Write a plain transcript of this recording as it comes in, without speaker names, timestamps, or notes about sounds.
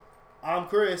I'm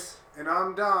Chris. And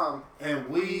I'm Dom. And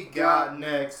we got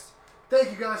next.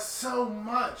 Thank you guys so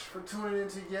much for tuning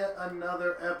into yet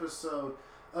another episode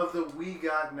of the We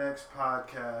Got Next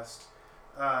podcast.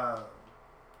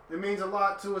 It means a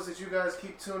lot to us that you guys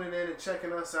keep tuning in and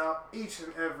checking us out each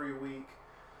and every week.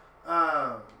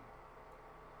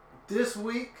 This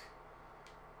week,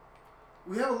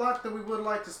 we have a lot that we would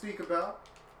like to speak about,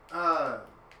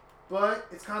 but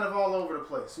it's kind of all over the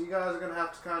place. So you guys are going to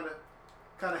have to kind of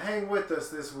hang with us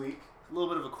this week. A little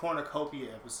bit of a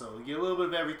cornucopia episode. You get a little bit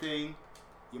of everything.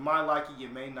 You might like it, you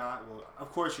may not. Well,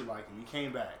 of course you like it. You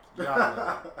came back. You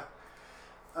gotta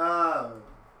love it.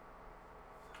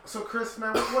 So Chris,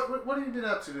 man, what have you been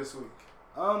up to this week?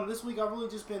 This week I've really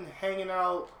just been hanging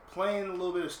out, playing a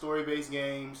little bit of story-based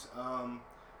games.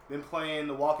 Been playing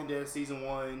The Walking Dead Season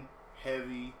 1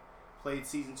 heavy. Played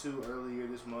Season 2 earlier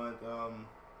this month.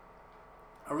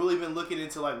 I've really been looking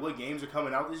into like what games are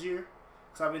coming out this year.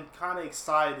 Because I've been kind of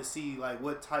excited to see like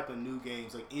what type of new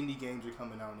games, like indie games are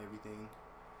coming out and everything.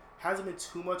 Hasn't been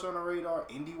too much on the radar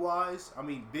indie-wise. I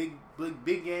mean, big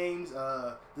games.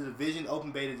 The Division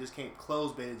open beta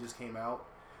closed beta just came out.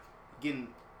 Getting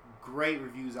great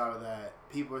reviews out of that.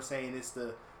 People are saying it's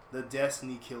the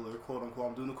Destiny killer, quote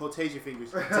unquote. I'm doing the quotation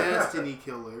fingers. Destiny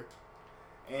killer.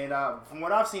 And from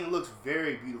what I've seen, it looks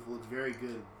very beautiful. It's very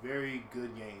good. Very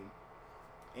good game.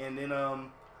 And then I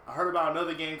heard about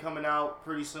another game coming out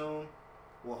pretty soon.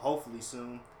 Well, hopefully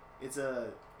soon. It's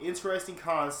a interesting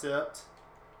concept,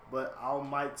 but I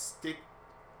might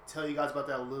tell you guys about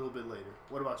that a little bit later.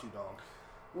 What about you, Dom?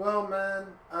 Well, man,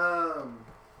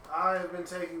 I have been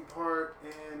taking part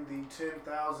in the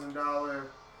 $10,000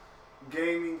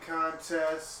 gaming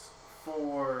contest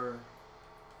for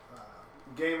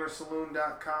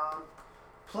Gamersaloon.com,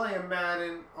 playing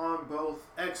Madden on both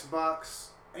Xbox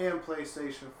and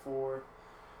PlayStation 4.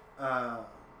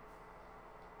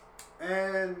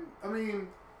 And I mean,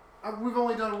 we've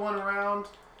only done one round.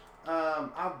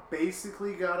 I've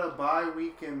basically got a bye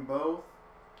week in both.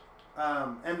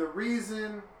 And the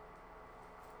reason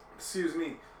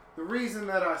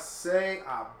that I say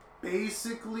I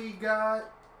basically got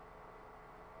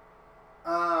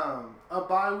a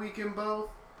bye week in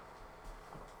both,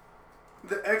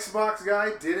 the Xbox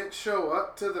guy didn't show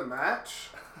up to the match.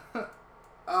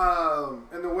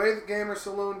 And the way that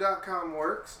Gamersaloon.com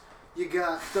works, you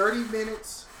got 30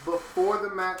 minutes before the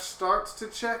match starts to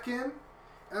check in,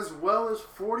 as well as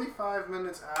 45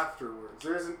 minutes afterwards.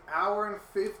 There's an hour and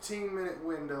 15 minute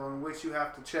window in which you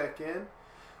have to check in.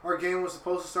 Our game was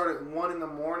supposed to start at 1 in the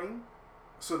morning,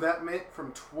 so that meant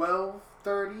from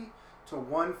 12:30 to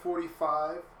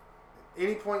 1:45.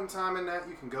 Any point in time in that,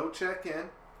 you can go check in.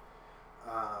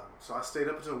 So I stayed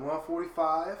up until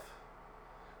 1:45.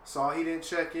 Saw he didn't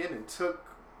check in and took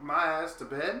my ass to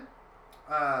bed.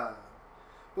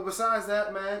 But besides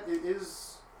that, man, it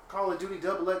is Call of Duty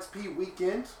Double XP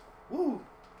weekend. Woo!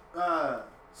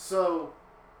 So,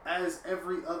 as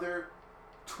every other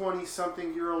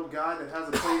 20-something-year-old guy that has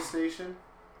a PlayStation,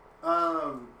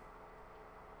 I've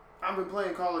been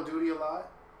playing Call of Duty a lot.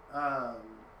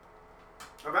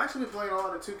 I've actually been playing a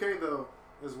lot of 2K, though,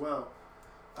 as well.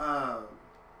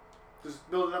 Just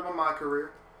building up on my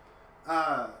career.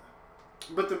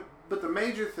 But the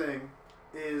major thing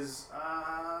is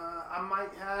I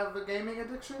might have a gaming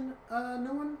addiction,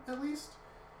 new one at least.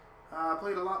 I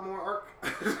played a lot more Ark.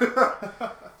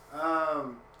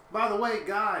 By the way,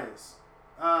 guys,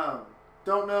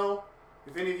 don't know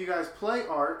if any of you guys play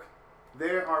Ark.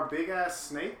 There are big ass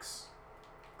snakes.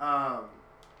 I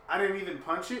didn't even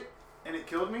punch it, and it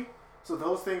killed me. So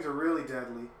those things are really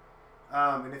deadly.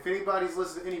 And if anybody's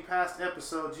listened to any past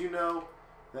episodes, you know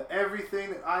that everything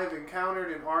that I have encountered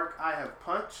in Ark, I have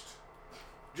punched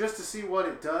just to see what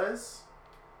it does.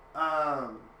 I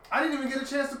didn't even get a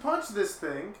chance to punch this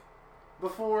thing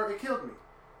before it killed me.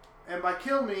 And by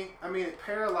kill me, I mean it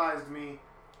paralyzed me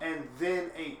and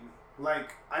then ate me.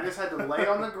 Like, I just had to lay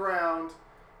on the ground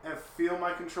and feel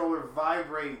my controller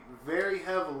vibrate very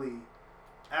heavily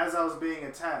as I was being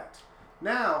attacked.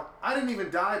 Now, I didn't even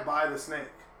die by the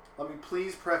snake. Let me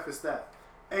please preface that.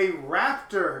 A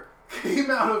raptor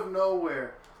came out of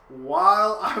nowhere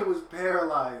while I was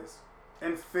paralyzed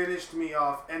and finished me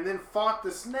off, and then fought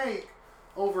the snake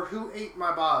over who ate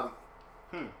my body.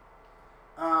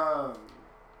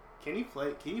 Can you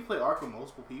play Ark with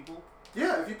multiple people?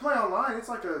 Yeah, if you play online, it's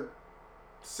like a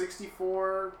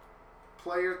 64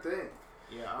 player thing.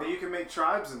 Yeah. And you can make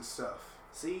tribes and stuff.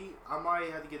 See, I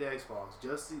might have to get an Xbox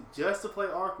just to play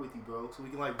Ark with you, bro, so we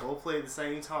can like both play at the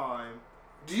same time.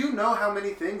 Do you know how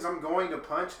many things I'm going to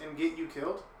punch and get you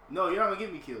killed? No, you're not gonna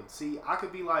get me killed. See, I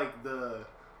could be like the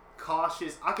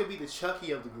cautious. I could be the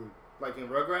Chucky of the group. like in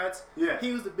Rugrats. Yeah.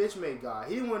 He was the bitch made guy.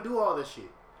 He didn't want to do all this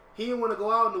shit. He didn't want to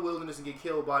go out in the wilderness and get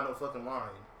killed by no fucking lion.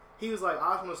 He was like,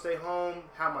 I just want to stay home,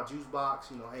 have my juice box,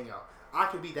 hang out. I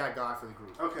can be that guy for the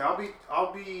group. Okay,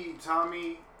 I'll be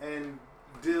Tommy and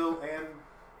Lil and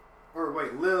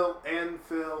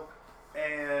Phil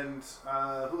and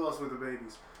who else were the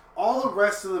babies? All the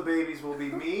rest of the babies will be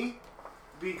me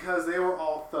because they were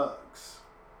all thugs.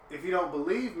 If you don't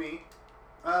believe me,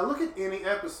 look at any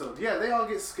episode. Yeah, they all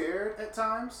get scared at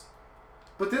times,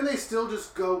 but then they still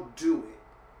just go do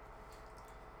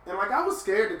it. And I was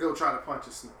scared to go try to punch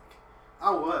a snake.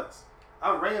 I was.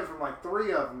 I ran from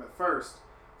 3 of them at first.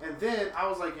 And then I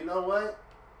was like, you know what?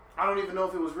 I don't even know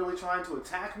if it was really trying to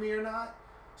attack me or not.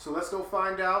 So let's go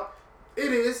find out.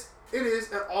 It is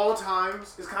at all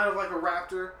times. It's kind of like a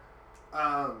raptor.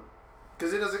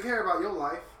 Because it doesn't care about your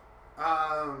life.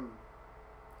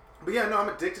 But yeah, no, I'm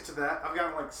addicted to that. I've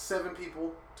gotten 7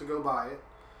 people to go buy it.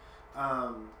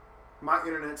 My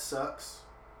internet sucks.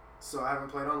 So I haven't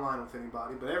played online with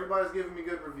anybody. But everybody's giving me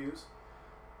good reviews.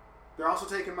 They're also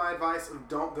taking my advice of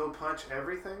don't go punch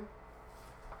everything.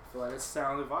 I feel like that's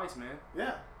sound advice, man.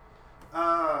 Yeah.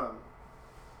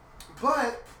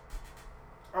 But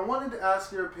I wanted to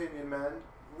ask your opinion, man.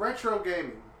 Retro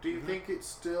gaming. Do you think it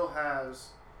still has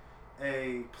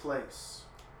a place?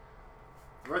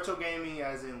 Retro gaming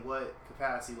as in what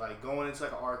capacity? Going into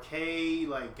an arcade,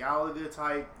 Galaga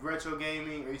type retro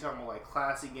gaming? Or are you talking about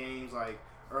classic games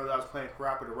earlier I was playing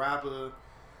Parappa the Rapper?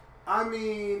 I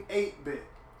mean 8-bit.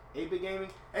 8-bit gaming?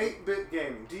 8-bit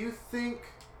gaming. Do you think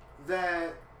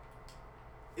that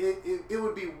it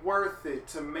would be worth it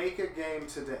to make a game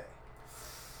today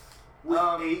with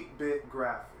 8-bit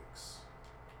graphics?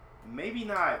 Maybe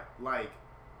not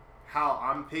how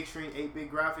I'm picturing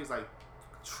 8-bit graphics,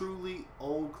 truly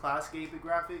old classic 8-bit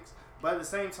graphics. But at the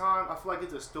same time, I feel like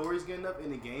if the story's good enough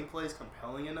and the gameplay is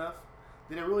compelling enough,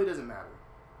 then it really doesn't matter.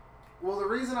 Well, the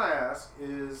reason I ask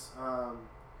is,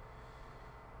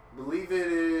 believe it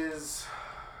is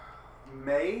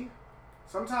May.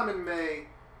 Sometime in May,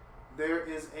 there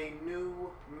is a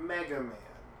new Mega Man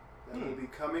that will be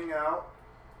coming out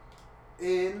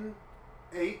in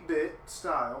 8-bit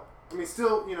style. I mean,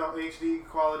 still, HD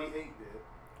quality 8-bit.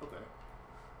 Okay.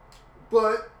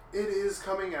 But it is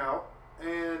coming out,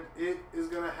 and it is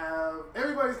going to have...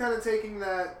 Everybody's kind of taking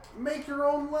that make your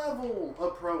own level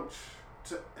approach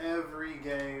to every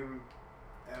game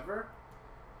ever.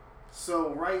 So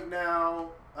right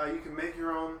now, you can make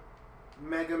your own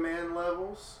Mega Man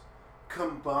levels.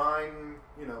 Combine,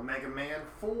 Mega Man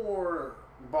 4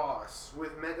 boss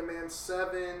with Mega Man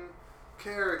 7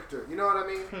 character. You know what I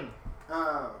mean?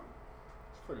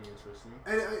 It's pretty interesting.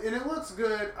 And it looks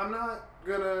good. I'm not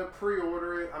going to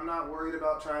pre-order it. I'm not worried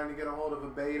about trying to get a hold of a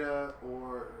beta,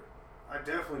 or I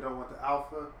definitely don't want the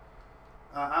alpha.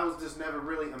 I was just never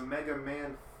really a Mega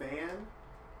Man fan.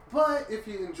 But if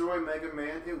you enjoy Mega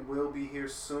Man, it will be here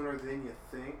sooner than you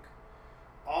think.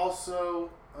 Also,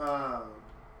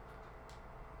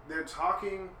 they're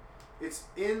talking, it's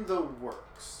in the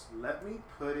works. Let me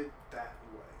put it that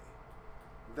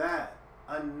way. That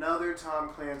another Tom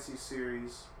Clancy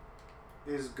series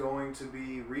is going to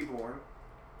be reborn.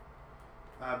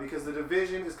 Because The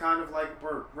Division is kind of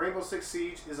or Rainbow Six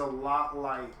Siege is a lot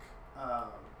like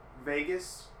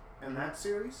Vegas and that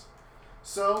series.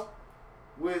 So,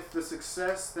 with the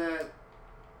success that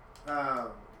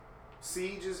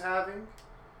Siege is having,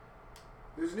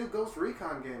 there's a new Ghost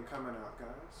Recon game coming out,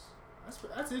 guys.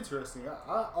 That's interesting.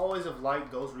 I always have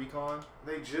liked Ghost Recon.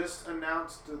 They just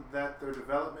announced that their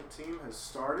development team has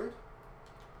started.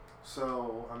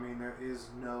 So, I mean, there is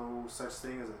no such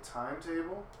thing as a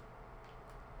timetable.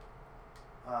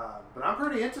 But I'm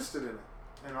pretty interested in it.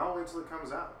 And I'll wait until it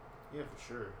comes out. Yeah, for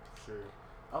sure.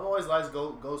 I've always liked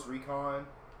Ghost Recon.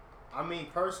 I mean,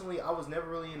 personally, I was never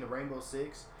really into Rainbow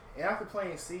Six. And after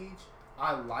playing Siege,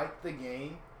 I liked the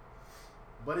game.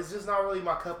 But it's just not really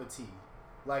my cup of tea.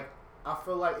 I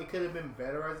feel like it could have been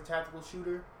better as a tactical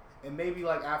shooter. And maybe,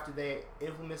 after they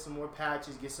implement some more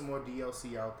patches, get some more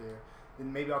DLC out there,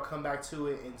 then maybe I'll come back to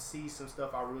it and see some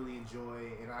stuff I really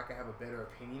enjoy and I can have a better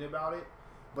opinion about it.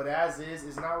 But as is,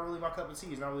 it's not really my cup of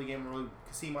tea. It's not really a game I really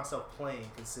can see myself playing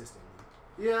consistently.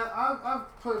 Yeah,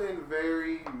 I've put in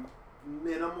very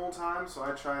minimal time, so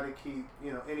I try to keep,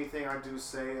 anything I do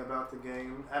say about the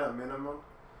game at a minimum.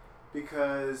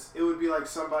 Because it would be like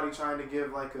somebody trying to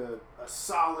give a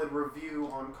solid review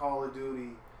on Call of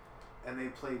Duty and they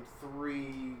played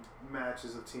 3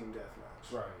 matches of Team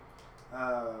Deathmatch.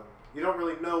 Right. You don't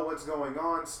really know what's going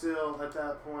on still at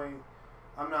that point.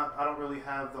 I don't really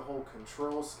have the whole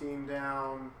control scheme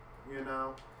down,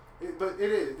 But it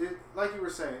is, like you were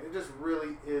saying, it just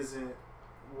really isn't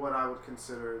what I would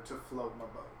consider to float my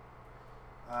boat.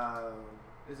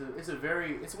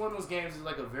 It's one of those games that's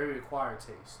like a very acquired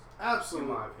taste.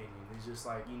 Absolutely. In my opinion. It's just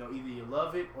like, you know, either you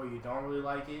love it or you don't really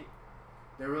like it.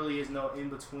 There really is no in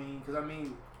between. Because I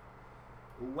mean,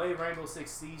 the way Rainbow Six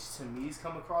Siege to me is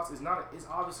come across is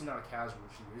obviously not a casual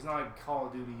shooter. It's not like Call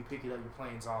of Duty. You pick it up, you're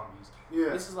playing zombies. Yeah.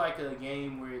 This is like a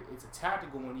game where it's a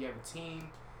tactical one. You have a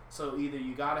team, so either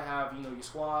you gotta have, you know, your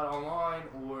squad online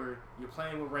or you're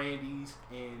playing with Randy's,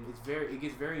 and it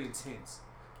gets very intense.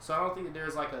 So I don't think that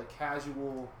there's like a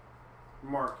casual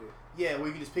market. Yeah, where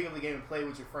you can just pick up the game and play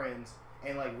with your friends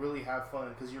and like really have fun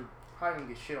because you're probably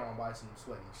gonna get shit on by some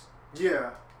sweaties.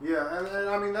 Yeah, and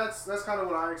I mean that's kind of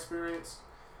what I experienced.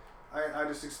 I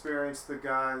just experienced the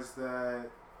guys that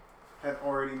had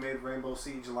already made Rainbow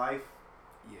Siege life.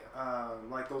 Yeah.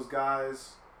 Like those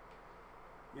guys,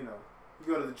 you know, you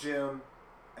go to the gym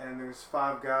and there's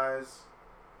 5 guys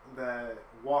that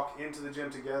walk into the gym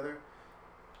together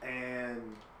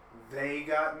and they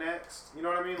got next. You know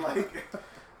what I mean?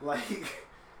 Like,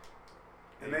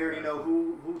 and they already know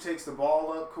who takes the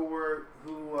ball up court,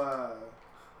 who.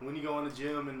 When you go in the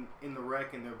gym and in the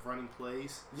rec and they're running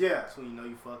plays, yeah, that's when you know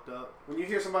you fucked up. When you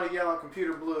hear somebody yell out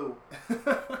 "computer blue,"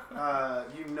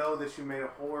 you know that you made a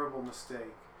horrible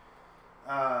mistake.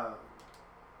 And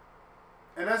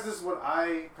that's just what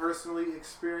I personally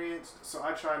experienced. So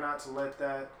I try not to let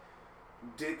that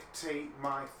dictate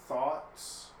my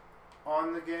thoughts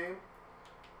on the game,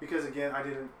 because again, I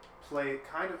didn't play it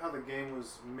kind of how the game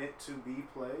was meant to be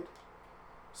played.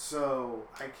 So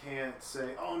I can't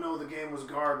say, oh no, the game was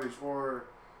garbage, or,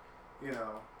 you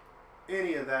know,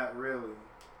 any of that really.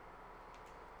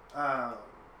 I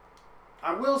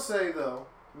will say though,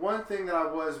 one thing that I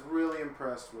was really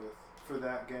impressed with for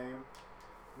that game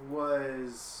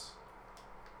was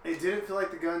it didn't feel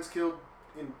like the guns killed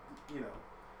in, you know,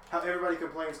 how everybody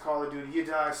complains Call of Duty, you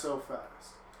die so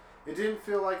fast. It didn't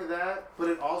feel like that, but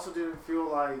it also didn't feel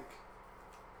like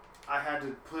I had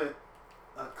to put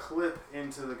a clip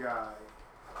into the guy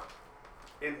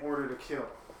in order to kill him.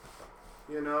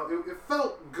 You know, it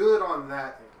felt good on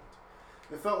that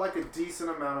end. It felt like a decent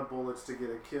amount of bullets to get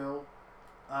a kill,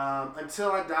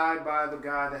 until I died by the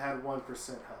guy that had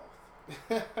 1%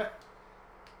 health.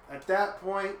 At that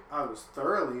point, I was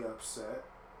thoroughly upset.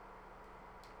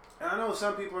 And I know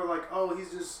some people are like, "Oh,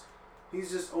 he's just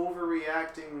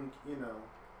overreacting," you know.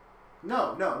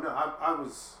 No.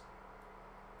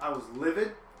 I was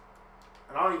livid.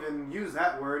 And I don't even use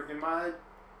that word in my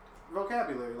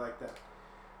vocabulary like that.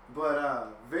 But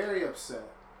very upset.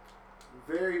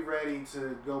 Very ready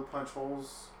to go punch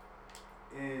holes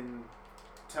in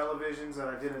televisions that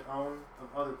I didn't own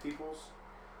of other people's,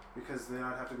 because then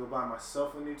I'd have to go buy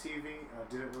myself a new TV, and I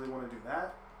didn't really want to do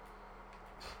that.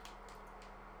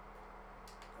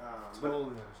 Totally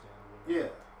understandable.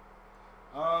 Yeah.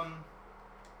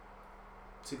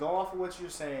 To go off of what you're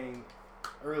saying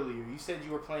earlier, you said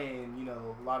you were playing, you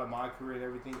know, a lot of My Career and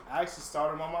everything. I actually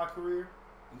started my career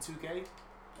in 2K.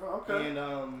 Oh, okay. And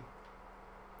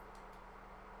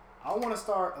I want to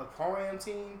start a Pro-Am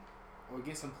team or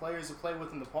get some players to play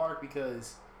with in the park,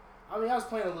 because I mean, I was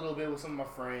playing a little bit with some of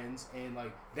my friends, and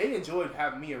like they enjoyed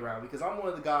having me around because I'm one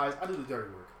of the guys. I do the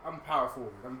dirty work. I'm a power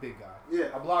forward. I'm a big guy. Yeah.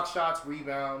 I block shots,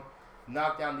 rebound,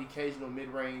 knock down the occasional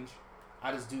mid-range.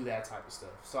 I just do that type of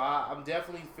stuff. So I'm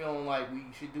definitely feeling like we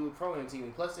should do a Pro-Am team.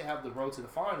 And plus, they have the road to the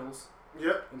finals.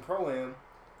 Yep. In Pro-Am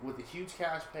with a huge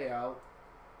cash payout.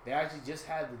 They actually just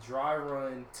had the dry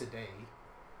run today.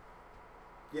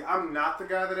 Yeah, I'm not the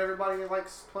guy that everybody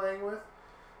likes playing with,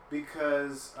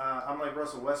 because I'm like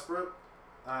Russell Westbrook.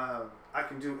 I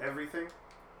can do everything.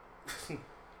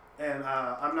 And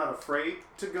I'm not afraid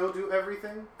to go do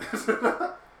everything.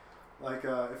 Like,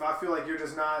 if I feel like you're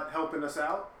just not helping us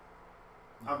out,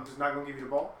 I'm just not going to give you the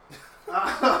ball.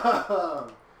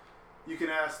 You can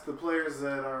ask the players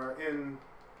that are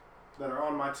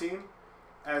on my team,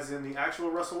 as in the actual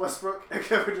Russell Westbrook and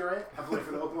Kevin Durant. I play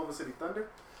for the Oklahoma City Thunder.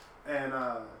 And,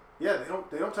 yeah,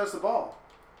 they don't touch the ball.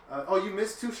 Oh, you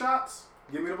missed 2 shots?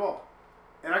 Give me the ball.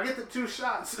 And I get the 2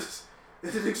 shots.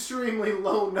 It's an extremely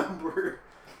low number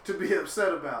to be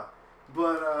upset about.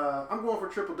 But I'm going for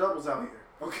triple doubles out here.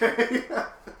 Okay?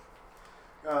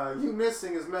 You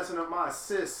missing is messing up my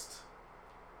assist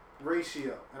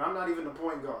ratio. And I'm not even the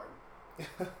point guard.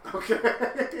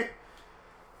 Okay?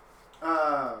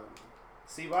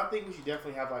 See, but I think we should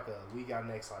definitely have like a We Got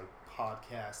Next like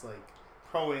podcast, like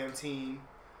Pro-Am team.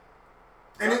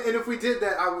 And if we did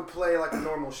that, I would play like a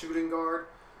normal shooting guard.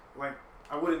 Like,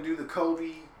 I wouldn't do the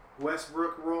Kobe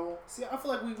Westbrook role. See, I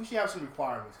feel like we should have some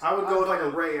requirements. I would go with like a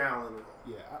Ray Allen role.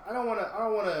 Yeah, I don't want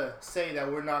to say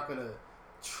that we're not gonna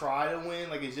try to win.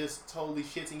 Like, it's just totally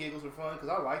shits and giggles for fun because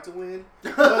I like to win.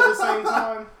 But at the same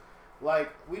time,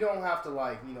 like, we don't have to,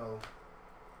 like, you know,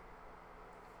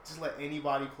 just let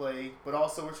anybody play. But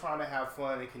also, we're trying to have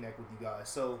fun and connect with you guys.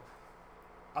 So,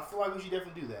 I feel like we should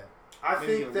definitely do that. I Maybe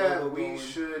think get a that logo we going.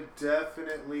 should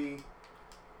definitely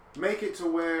make it to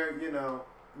where, you know,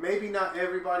 maybe not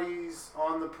everybody's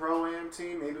on the Pro-Am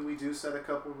team. Maybe we do set a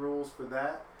couple rules for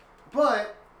that.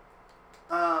 But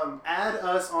add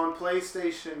us on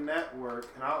PlayStation Network.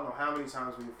 And I don't know how many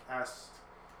times we've asked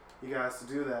you guys to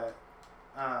do that.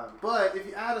 But if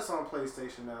you add us on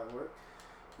PlayStation Network,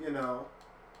 you know,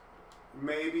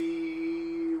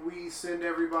 maybe we send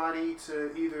everybody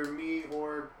to either me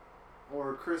or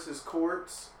Chris's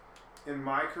courts in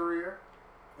my career,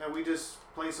 and we just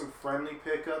play some friendly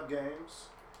pickup games.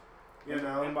 You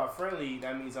know, and by friendly,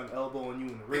 that means I'm elbowing you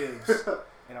in the ribs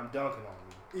and I'm dunking on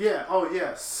you. Yeah. Oh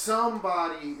yeah.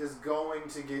 Somebody is going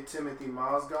to get Timothy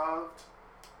Mozgov,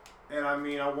 and I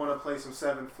mean, I want to play some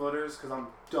 7-footers because I'm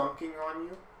dunking on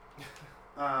you.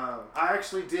 I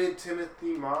actually did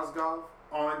Timothy Mozgov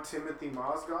on Timothy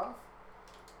Mozgov,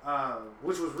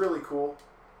 which was really cool.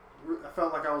 I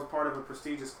felt like I was part of a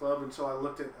prestigious club until I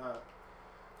looked at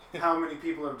how many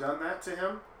people have done that to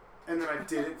him, and then I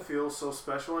didn't feel so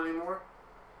special anymore.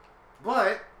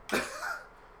 But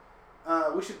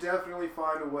we should definitely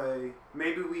find a way.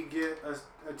 Maybe we get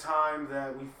a time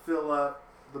that we fill up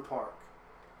the park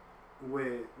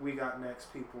with We Got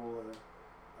Next people.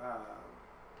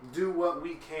 Do what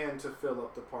we can to fill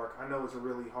up the park. I know it's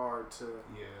really hard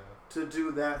to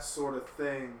do that sort of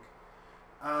thing.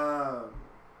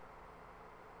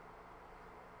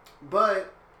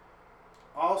 But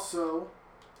also,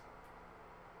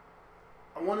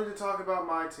 I wanted to talk about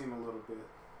my team a little bit.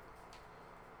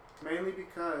 Mainly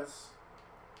because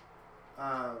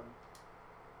I'm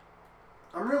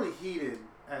really heated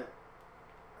at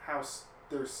how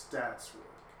their stats work.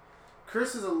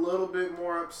 Chris is a little bit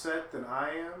more upset than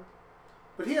I am,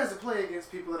 but he has to play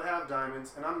against people that have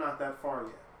diamonds, and I'm not that far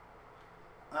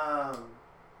yet.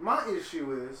 My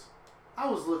issue is, I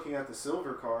was looking at the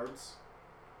silver cards,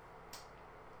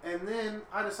 and then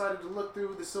I decided to look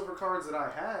through the silver cards that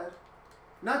I had.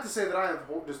 Not to say that I have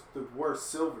just the worst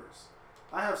silvers.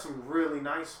 I have some really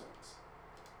nice ones.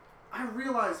 I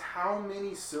realized how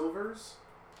many silvers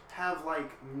have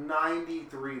like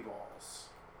 93 balls.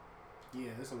 Yeah,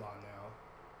 that's a lot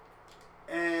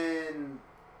now. And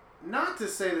not to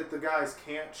say that the guys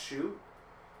can't shoot,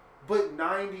 but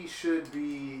 90 should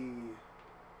be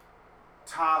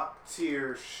top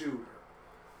tier shooter.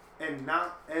 And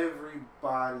not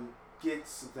everybody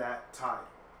gets that title.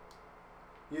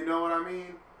 You know what I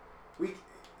mean?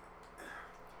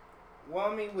 Well,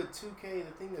 I mean, with 2K,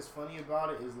 the thing that's funny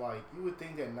about it is, like, you would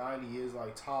think that 90 is,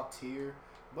 like, top tier,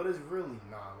 but it's really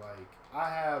not. Like, I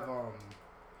have,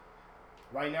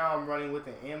 right now I'm running with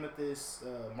an Amethyst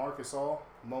Marcus All,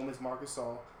 Moments Marcus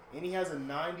All, and he has a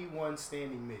 91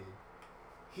 standing mid.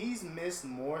 He's missed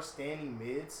more standing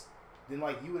mids than,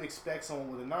 like, you would expect someone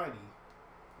with a 90.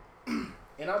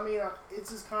 And, I mean, it's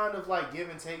just kind of, like, give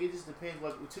and take. It just depends.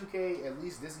 Like, with 2K, at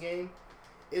least this game,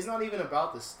 it's not even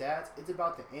about the stats. It's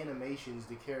about the animations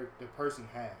the person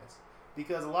has.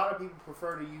 Because a lot of people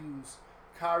prefer to use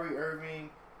Kyrie Irving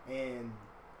and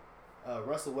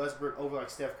Russell Westbrook over like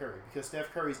Steph Curry. Because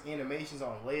Steph Curry's animations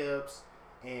on layups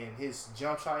and his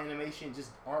jump shot animation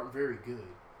just aren't very good.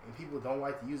 And people don't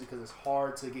like to use it because it's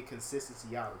hard to get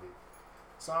consistency out of it.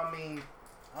 So, I mean,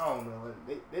 I don't know.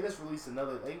 They just released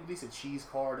they released a cheese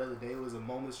card the other day. It was a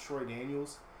Moments Troy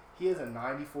Daniels. He has a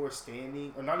 95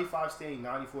 standing,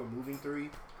 94 moving 3,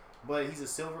 but he's a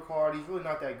silver card. He's really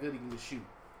not that good. He can just shoot.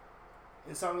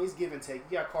 And so, I mean, it's give and take.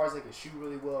 You got cards that can shoot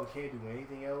really well and can't do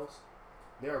anything else.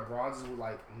 There are bronzes with,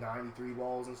 like, 93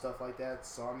 balls and stuff like that.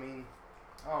 So, I mean,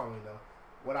 I don't really know.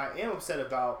 What I am upset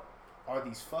about are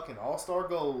these fucking All-Star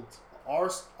Golds,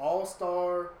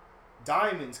 All-Star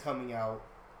Diamonds coming out.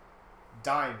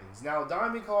 Diamonds. Now,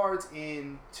 diamond cards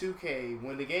in 2K,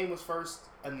 when the game was first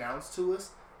announced to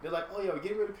us, they're like, oh, yeah, we're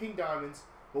getting rid of pink diamonds,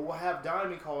 but we'll have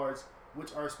diamond cards,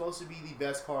 which are supposed to be the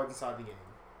best cards inside the game.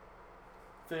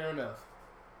 Fair enough.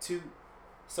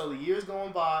 So the years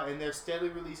going by, and they're steadily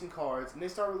releasing cards, and they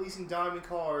start releasing diamond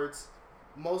cards,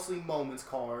 mostly Moments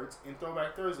cards, and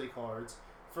Throwback Thursday cards,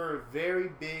 for very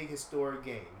big historic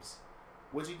games.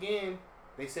 Which, again,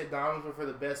 they said diamonds were for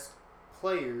the best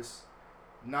players,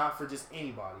 not for just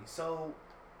anybody. So,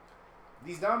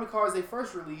 these diamond cards they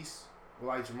first released were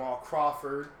like Jamal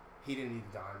Crawford. He didn't need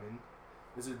a diamond.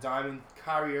 There's a diamond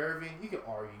Kyrie Irving. You can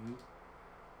argue.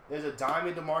 There's a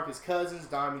diamond DeMarcus Cousins,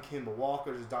 diamond Kemba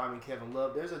Walker. There's a diamond Kevin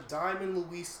Love. There's a diamond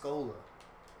Luis Scola.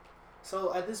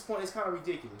 So at this point, it's kind of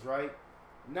ridiculous, right?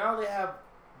 Now they have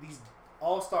these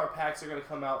All-Star packs are going to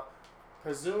come out,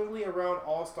 presumably around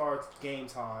All-Star game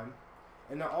time,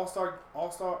 and the All-Star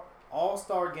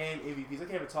game MVPs. I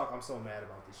can't even talk. I'm so mad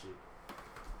about this shit.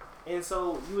 And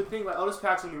so you would think like, oh, this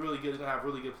pack's gonna be really good. It's gonna have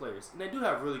really good players, and they do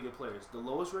have really good players. The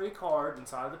lowest rated card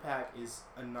inside of the pack is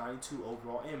a 92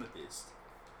 overall Amethyst,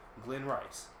 Glenn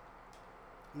Rice.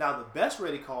 Now the best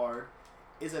rated card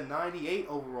is a 98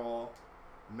 overall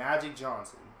Magic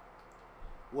Johnson.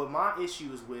 What my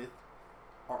issue is with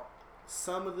are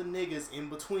some of the niggas in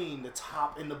between the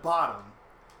top and the bottom.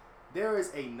 There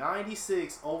is a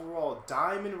 96 overall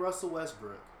Diamond Russell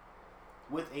Westbrook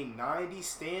with a 90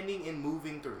 standing and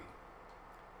moving three.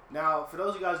 Now, for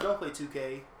those of you guys who don't play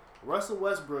 2K, Russell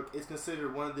Westbrook is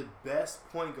considered one of the best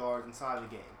point guards inside the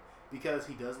game because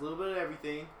he does a little bit of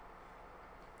everything,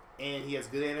 and he has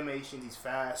good animations. He's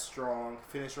fast, strong,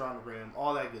 finish around the rim,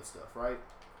 all that good stuff, right?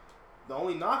 The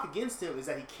only knock against him is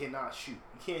that he cannot shoot.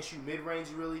 He can't shoot mid-range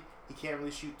really. He can't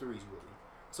really shoot threes really.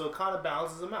 So it kind of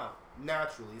balances him out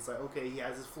naturally. It's like, okay, he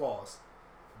has his flaws.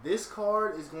 This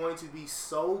card is going to be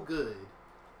so good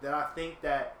that I think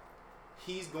that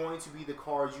he's going to be the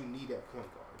card you need at point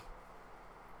guard.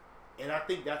 And I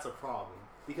think that's a problem.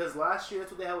 Because last year,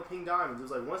 that's what they had with Pink Diamonds. It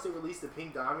was like, once they released the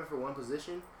Pink Diamond for one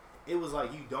position, it was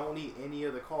like, you don't need any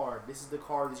other card. This is the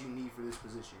card that you need for this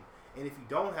position. And if you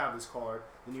don't have this card,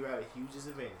 then you're at a huge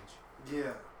disadvantage.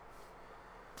 Yeah.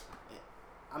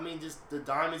 I mean, just the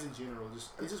diamonds in general, it's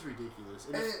just ridiculous.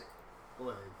 Go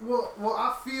ahead. Well,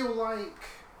 I feel like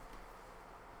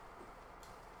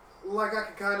I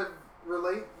can kind of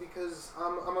relate because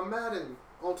I'm a Madden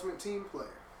Ultimate Team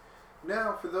player.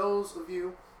 Now, for those of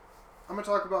you, I'm gonna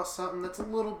talk about something that's a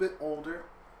little bit older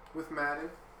with Madden.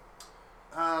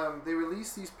 They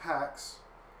released these packs,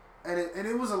 and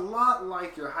it was a lot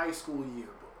like your high school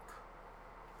yearbook.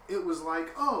 It was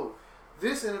like, oh,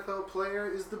 this NFL player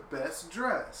is the best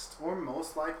dressed or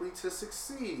most likely to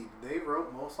succeed. They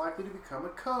wrote most likely to become a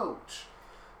coach.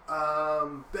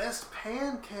 Best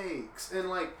pancakes. And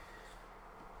like,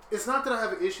 it's not that I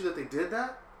have an issue that they did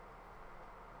that.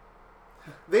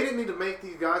 They didn't need to make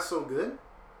these guys so good.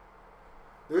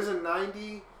 There's a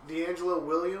 90 D'Angelo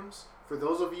Williams. For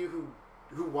those of you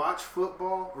who watch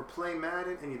football or play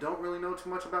Madden and you don't really know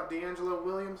too much about D'Angelo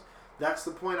Williams, that's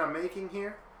the point I'm making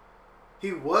here.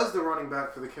 He was the running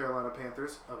back for the Carolina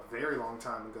Panthers a very long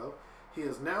time ago. He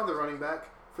is now the running back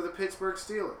for the Pittsburgh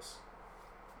Steelers.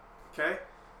 Okay?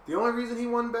 The only reason he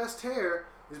won best hair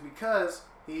is because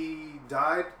he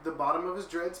dyed the bottom of his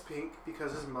dreads pink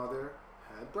because his mother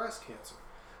had breast cancer.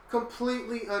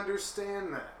 Completely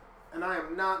understand that. And I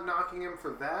am not knocking him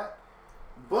for that.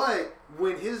 But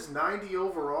when his 90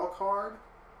 overall card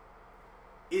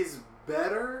is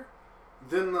better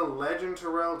than the legend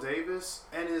Terrell Davis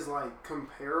and is like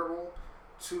comparable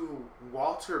to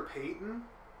Walter Payton,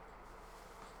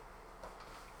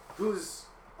 who's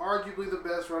arguably the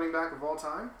best running back of all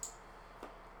time,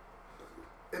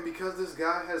 and because this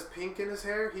guy has pink in his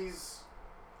hair, he's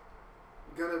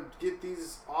gonna get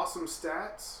these awesome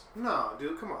stats? No,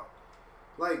 dude, come on.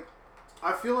 Like,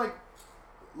 I feel like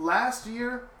last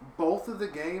year, both of the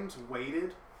games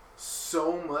waited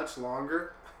so much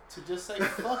longer to just say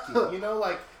fuck it, you know,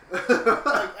 like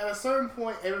at a certain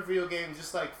point, every video game is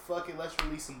just like fuck it, let's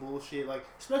release some bullshit. Like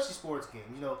especially sports games,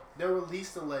 you know, they'll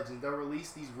release the legends, they'll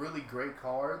release these really great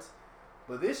cards,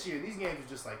 but this year these games are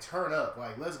just like turn up,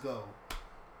 like let's go.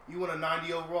 You want a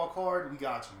 90 overall card? We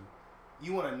got you.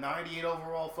 You want a 98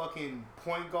 overall fucking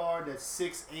point guard that's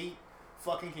 6'8",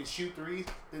 fucking can shoot threes?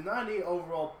 The 98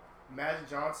 overall Magic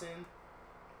Johnson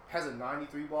has a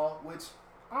 93 ball, which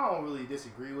I don't really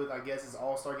disagree with. I guess it's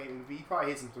All-Star game MVP. He probably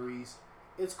hit some threes.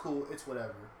 It's cool. It's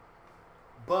whatever.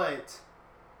 But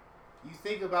you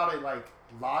think about it like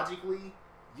logically,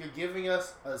 you're giving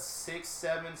us a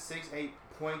 6'7", 6'8"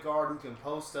 point guard who can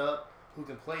post up, who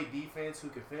can play defense, who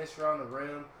can finish around the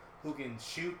rim, who can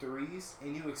shoot threes,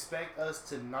 and you expect us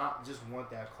to not just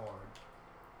want that card.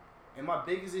 And my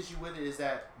biggest issue with it is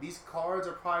that these cards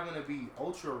are probably going to be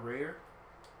ultra rare.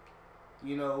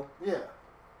 You know? Yeah.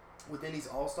 Within these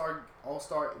All-Star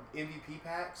MVP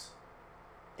packs.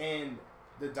 And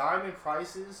the diamond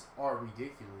prices are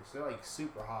ridiculous. They're like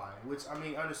super high. Which, I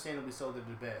mean, understandably so, they're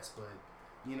the best. But,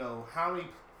 you know, how many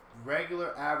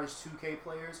regular average 2K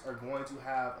players are going to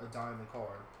have a diamond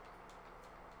card?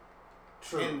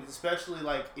 True. And especially,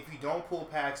 like, if you don't pull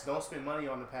packs, don't spend money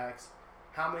on the packs,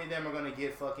 how many of them are going to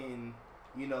get fucking,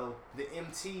 you know, the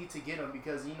MT to get them?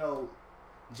 Because, you know,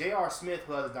 J.R. Smith,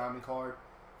 who has a diamond card,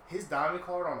 his diamond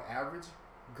card on average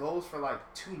goes for like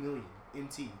 2 million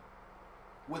MT.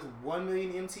 With 1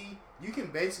 million MT, you can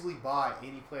basically buy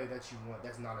any player that you want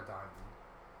that's not a diamond.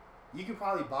 You can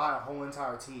probably buy a whole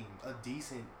entire team, a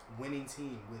decent winning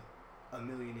team with $1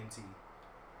 million MT.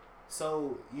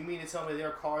 So you mean to tell me there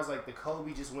are cards like the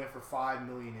Kobe just went for $5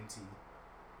 million MT?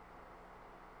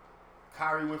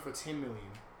 Kyrie went for $10 million.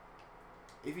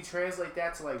 If you translate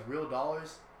that to like real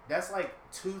dollars, that's like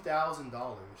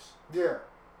 $2,000. Yeah.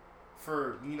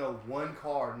 For one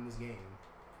card in this game,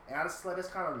 and I just like that's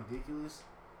kind of ridiculous.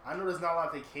 I know there's not a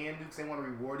lot they can do because they want to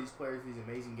reward these players for these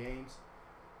amazing games.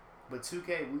 But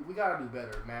 2K, we gotta do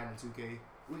better. Madden 2K,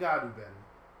 we gotta do better.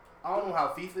 I don't know how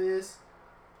FIFA is.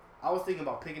 I was thinking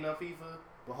about picking up FIFA,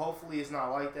 but hopefully it's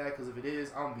not like that. Because if it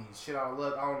is, I'm gonna be shit out of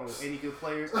luck. I don't know any good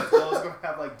players as well as gonna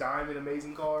have like diamond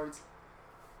amazing cards.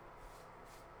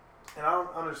 And I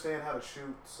don't understand how to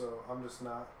shoot, so I'm just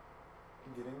not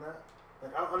getting that.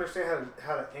 Like, I don't understand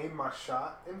how to aim my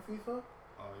shot in FIFA.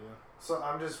 Oh, yeah. So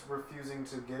I'm just refusing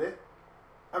to get it.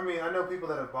 I mean, I know people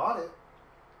that have bought it.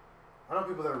 I know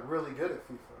people that are really good at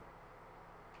FIFA.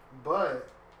 But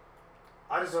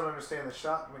I just don't understand the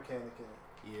shot mechanic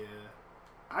in it. Yeah.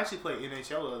 I actually played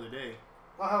NHL the other day.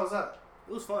 Oh, how was that?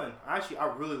 It was fun. I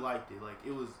really liked it. Like,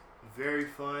 it was very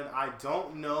fun. I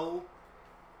don't know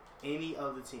any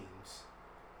of the teams.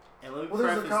 And let me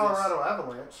there's the preface Colorado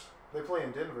Avalanche. They play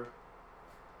in Denver.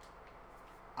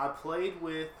 I played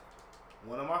with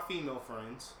one of my female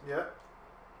friends. Yep.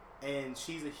 And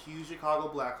she's a huge Chicago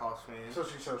Blackhawks fan. So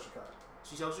she chose Chicago.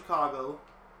 She chose Chicago.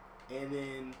 And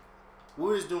then we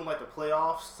were just doing like the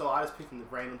playoffs. So I just picked the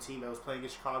random team that was playing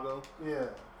against Chicago. Yeah.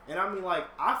 And I mean, like,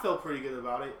 I felt pretty good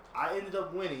about it. I ended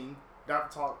up winning.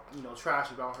 Not to talk, trash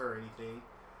about her or anything.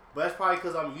 But that's probably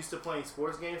because I'm used to playing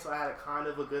sports games. So I had a kind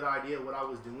of a good idea of what I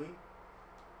was doing.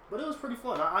 But it was pretty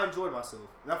fun. I enjoyed myself.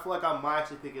 And I feel like I might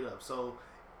actually pick it up. So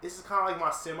this is kind of like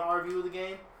my semi-review of the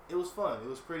game. It was fun. It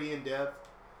was pretty in-depth.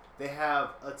 They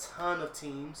have a ton of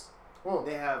teams. Whoa.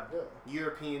 They have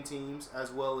European teams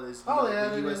as well as they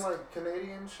have any like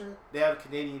Canadian shit? They have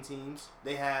Canadian teams.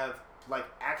 They have like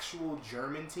actual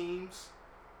German teams,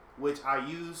 which I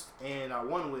used and I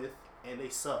won with, and they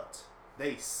sucked.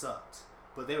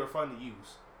 But they were fun to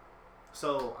use.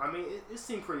 So, I mean, it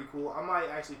seemed pretty cool. I might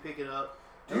actually pick it up.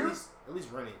 At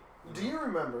least rent it. Do you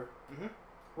remember Mm-hmm.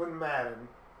 when Madden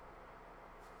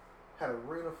had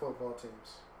arena football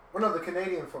teams? Or no, the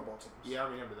Canadian football teams. Yeah, I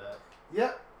remember that.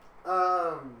 Yep.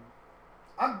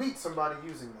 I beat somebody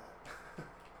using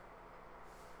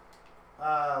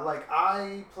that. Like,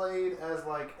 I played as,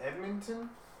 like, Edmonton.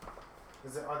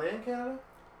 Are they in Canada?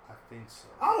 I think so.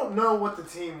 I don't know what the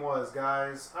team was,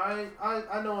 guys. I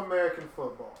know American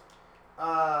football.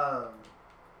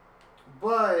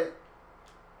 But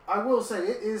I will say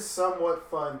it is somewhat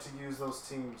fun to use those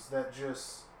teams that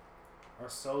just are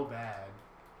so bad.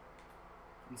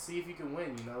 And see if you can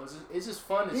win, It's just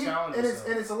fun to challenge yourself.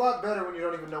 And it's a lot better when you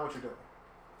don't even know what you're doing.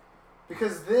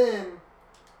 Because then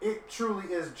it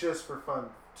truly is just for fun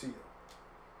to you.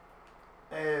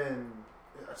 And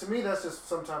to me, that's just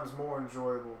sometimes more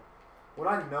enjoyable. When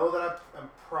I know that I'm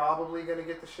probably going to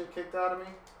get the shit kicked out of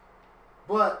me,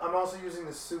 but I'm also using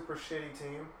this super shitty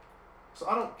team, so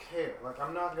I don't care. Like,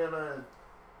 I'm not going to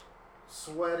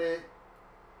sweat it.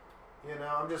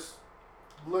 I'm just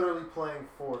literally playing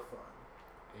for fun.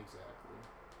 Exactly.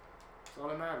 That's all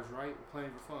that matters, right? We're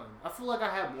playing for fun. I feel like I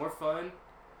had more fun,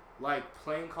 like,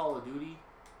 playing Call of Duty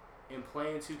and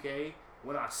playing 2K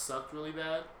when I sucked really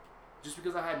bad. Just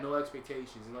because I had no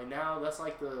expectations. And, like, now that's,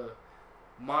 like, the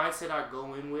mindset I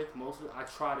go in with. Most of it, I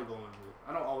try to go in with.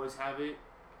 I don't always have it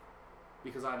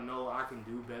because I know I can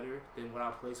do better than what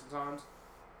I play sometimes.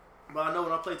 But I know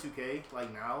when I play 2K,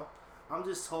 like now, I'm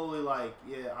just totally like,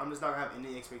 yeah, I'm just not going to have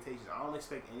any expectations. I don't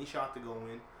expect any shot to go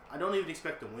in. I don't even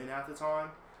expect to win half the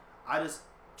time. I just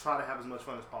try to have as much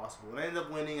fun as possible. And I end up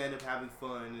winning, I end up having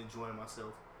fun and enjoying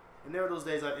myself. And there are those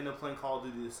days I end up playing Call of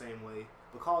Duty the same way.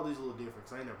 But Call of Duty's a little different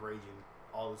because I end up raging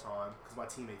all the time because my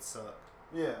teammates suck.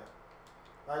 Yeah.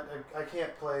 I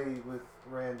can't play with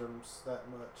randoms that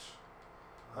much.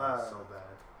 So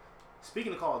bad.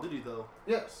 Speaking of Call of Duty, though.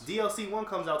 Yes. DLC 1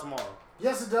 comes out tomorrow.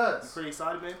 Yes, it does. You pretty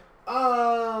excited, man?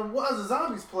 Well, as a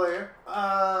Zombies player,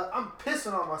 I'm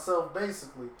pissing on myself,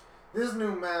 basically. This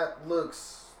new map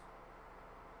looks...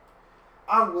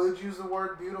 I would use the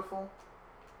word beautiful.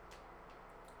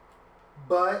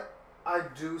 But I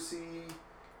do see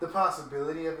the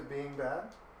possibility of it being bad.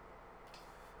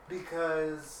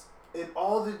 Because in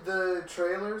all the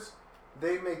trailers,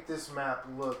 they make this map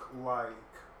look like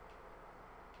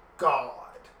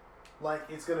God. Like,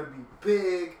 it's going to be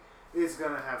big. It's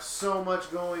going to have so much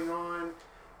going on.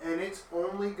 And it's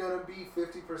only going to be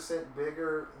 50%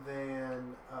 bigger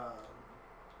than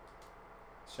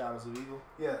Shadows of Evil.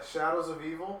 Yeah, Shadows of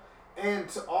Evil. And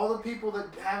to all the people that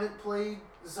haven't played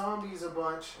zombies a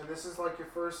bunch, and this is like your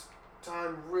first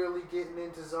time really getting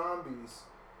into zombies,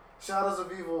 Shadows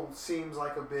of Evil seems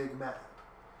like a big map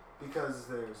because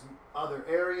there's other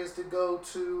areas to go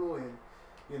to, and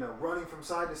you know, running from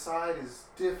side to side is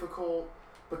difficult,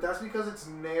 but that's because it's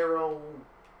narrow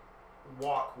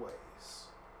walkways.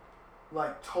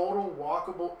 Like, total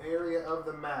walkable area of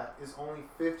the map is only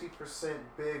 50%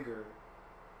 bigger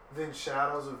than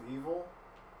Shadows of Evil.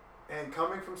 And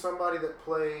coming from somebody that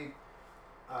played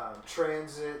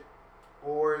Transit,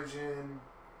 Origin,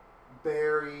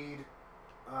 Buried,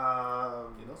 Yeah,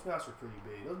 those maps were pretty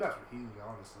big. Those maps were huge,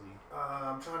 honestly.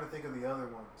 I'm trying to think of the other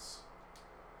ones.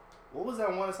 What was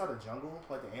that one inside the jungle?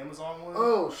 Like the Amazon one?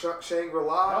 Oh,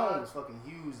 Shangri-La. That one was fucking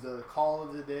huge. The Call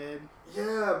of the Dead.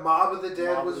 Yeah, Mob of the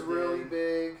Dead Mob was of the really Dead.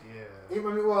 big. Yeah. I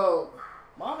mean, well,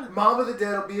 Mob of the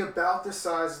Dead will be about the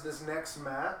size of this next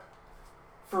map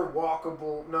for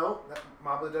walkable. No,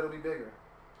 Mob of the Dead will be bigger.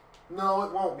 No,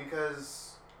 it won't,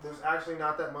 because there's actually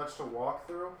not that much to walk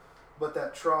through, but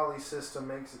that trolley system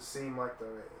makes it seem like there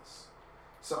is.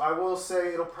 So I will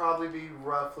say it'll probably be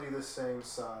roughly the same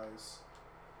size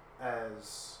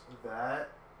as that.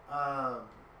 I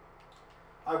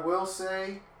will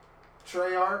say,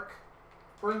 Treyarch,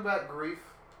 bring back Grief.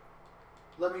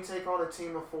 Let me take on a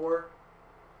team of 4.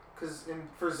 Because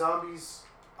for zombies,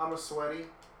 I'm a sweaty,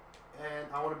 and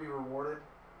I want to be rewarded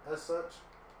as such.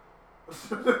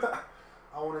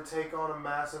 I want to take on a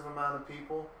massive amount of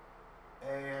people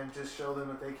and just show them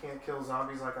that they can't kill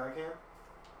zombies like I can.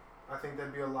 I think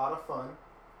that'd be a lot of fun.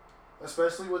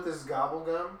 Especially with this gobble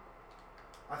gum.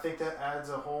 I think that adds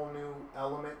a whole new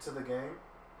element to the game.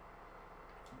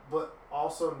 But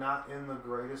also not in the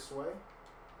greatest way.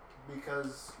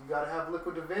 Because you gotta have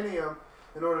Liquid Divinium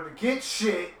in order to get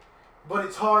shit, but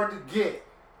it's hard to get.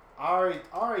 I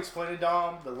already explained to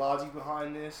Dom the logic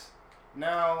behind this.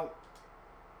 Now,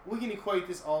 we can equate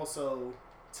this also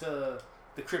to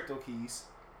the crypto keys.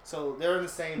 So they're in the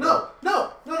same. No.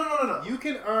 You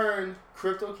can earn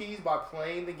crypto keys by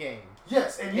playing the game.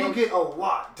 Yes, and you get a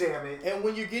lot, damn it. And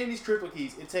when you're getting these crypto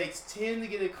keys, it takes 10 to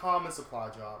get a common supply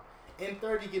drop and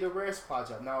 30 to get a rare supply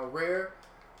drop. Now, a rare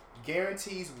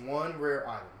guarantees 1 rare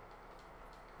item.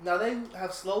 Now, they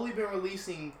have slowly been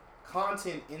releasing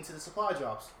content into the supply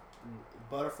drops.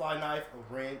 Butterfly knife,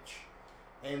 a wrench,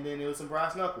 and then there was some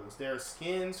brass knuckles. There are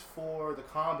skins for the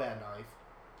combat knife,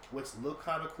 which look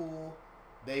kind of cool.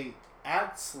 They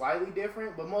act slightly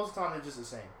different, but most of the time they're just the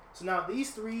same. So now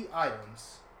these 3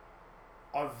 items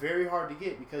are very hard to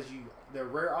get because they're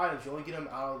rare items. You only get them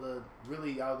out of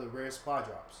the rare supply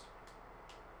drops.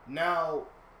 Now,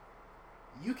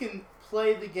 you can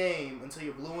play the game until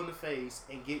you're blue in the face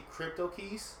and get crypto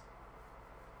keys,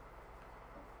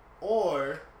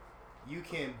 or you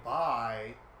can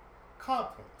buy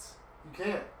COD points. You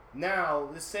can. Now,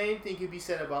 the same thing can be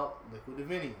said about Liquid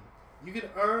Divinium. You can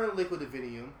earn Liquid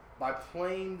Divinium by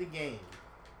playing the game,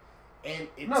 and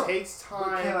it takes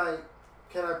time. But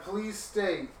can I please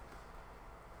state,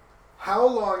 how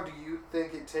long do you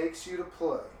think it takes you to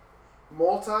play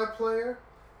multiplayer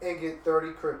and get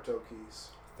 30 crypto keys?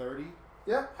 30?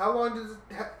 Yeah.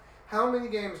 How many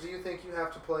games do you think you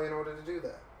have to play in order to do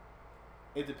that?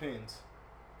 It depends.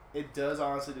 It does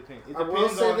honestly depend. I will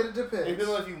say that it depends. It depends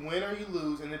on if you win or you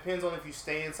lose, and it depends on if you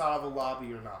stay inside of a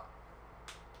lobby or not.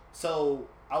 So,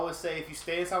 I would say if you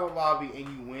stay inside of a lobby and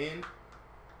you win,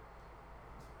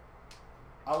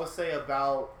 I would say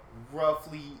about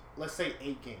roughly, let's say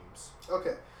 8 games.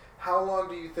 Okay. How long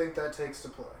do you think that takes to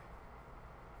play?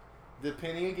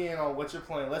 Depending again on what you're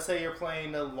playing. Let's say you're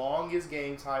playing the longest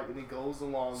game type and it goes the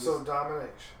longest. So,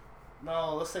 Domination.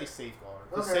 No, let's say Safeguard.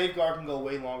 Okay. Safeguard can go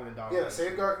way longer than Domination. Yeah,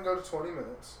 Safeguard can go to 20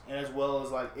 minutes. And as well as,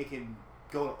 like, it can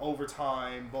go to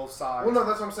overtime, both sides. Well, no,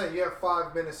 that's what I'm saying. You have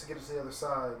 5 minutes to get to the other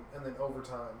side, and then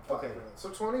overtime, 5 minutes. So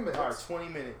 20 minutes. All right, 20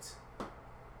 minutes.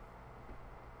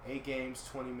 8 games,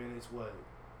 20 minutes, what?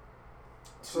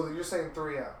 So you're saying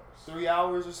 3 hours. 3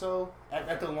 hours or so?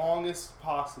 At the longest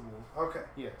possible. Okay.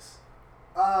 Yes.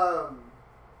 I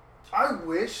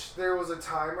wish there was a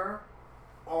timer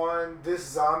on this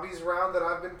zombies round that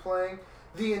I've been playing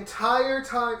the entire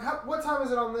time. What time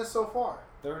is it on this so far?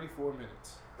 34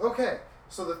 minutes. Okay,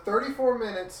 so the 34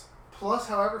 minutes plus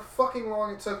however fucking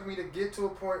long it took me to get to a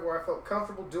point where I felt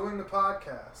comfortable doing the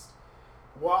podcast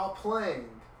while playing,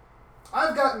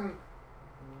 I've gotten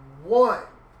 1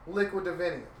 Liquid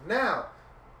Divinium. Now,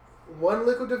 1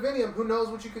 Liquid Divinium, who knows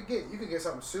what you could get? You could get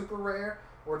something super rare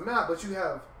or not, but you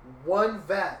have 1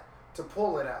 vat to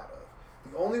pull it out of.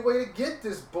 The only way to get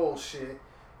this bullshit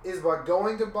is by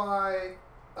going to buy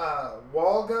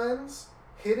wall guns,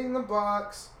 hitting the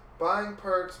box, buying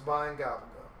perks, buying Gobblegum.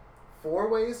 4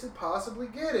 ways to possibly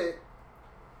get it.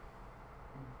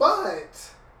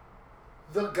 But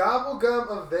the Gobblegum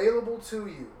available to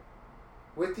you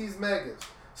with these megas,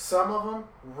 some of them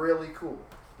really cool.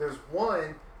 There's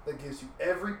one that gives you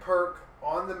every perk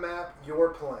on the map you're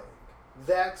playing.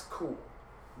 That's cool.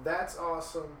 That's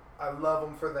awesome. I love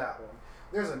them for that one.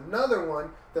 There's another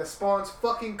one that spawns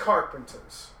fucking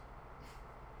carpenters.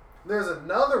 There's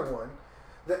another one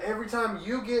that every time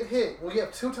you get hit, well, you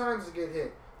have 2 times to get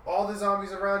hit. All the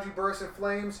zombies around you burst in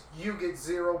flames, you get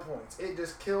 0 points. It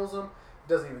just kills them.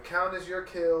 Doesn't even count as your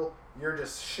kill. You're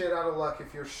just shit out of luck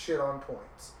if you're shit on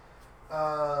points.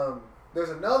 There's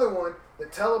another one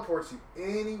that teleports you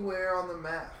anywhere on the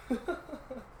map.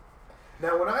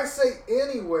 Now, when I say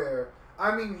anywhere,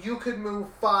 I mean you could move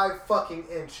 5 fucking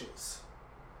inches.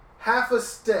 Half a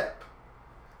step.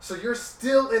 So you're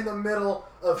still in the middle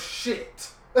of shit.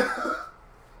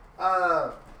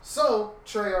 So,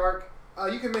 Treyarch,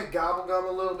 you can make Gobblegum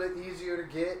a little bit easier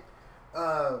to get.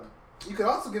 You could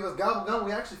also give us Gobblegum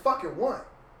we actually fucking want.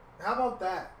 How about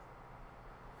that?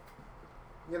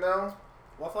 You know?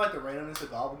 Well, I feel like the randomness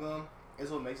of Gobblegum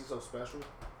is what makes it so special.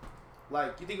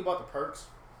 Like, you think about the perks.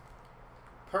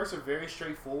 Perks are very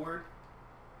straightforward,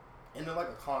 and they're like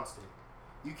a constant.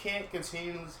 You can't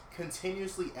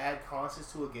continuously add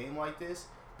constants to a game like this,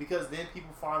 because then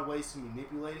people find ways to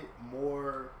manipulate it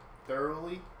more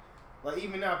thoroughly. Like,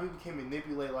 even now, people can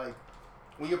manipulate, like,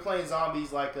 when you're playing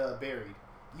zombies like Buried,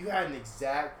 you had an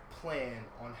exact plan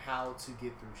on how to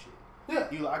get through shit. Yeah.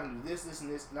 You like, I can do this, this,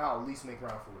 and this, now I'll at least make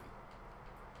round 40.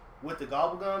 With the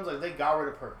Gobblegums, like, they got rid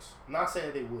of perks. I'm not saying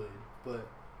that they would, but...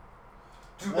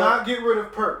 Do not get rid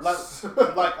of perks.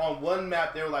 Like on one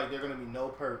map, they were like, there are going to be no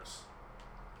perks.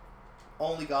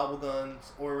 Only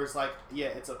Gobbleguns. Or it's like, yeah,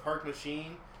 it's a perk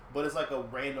machine, but it's like a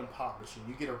random pop machine.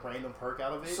 You get a random perk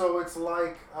out of it. So it's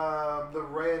like the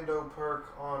rando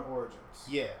perk on Origins.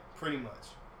 Yeah, pretty much.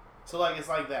 So, like, it's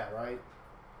like that, right?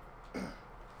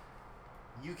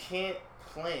 You can't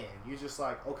plan. You're just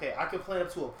like, okay, I can plan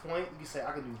up to a point. You can say,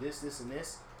 I can do this, this, and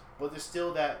this. But there's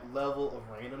still that level of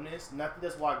randomness. And I think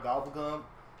that's why Gobblegum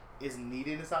is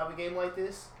needed inside of a game like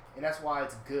this. And that's why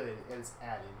it's good and it's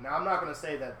added. Now, I'm not going to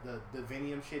say that the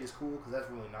Vinium shit is cool, because that's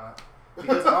really not.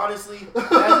 Because, honestly, that's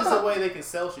just a way they can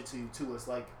sell shit to us.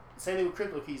 Like, same thing with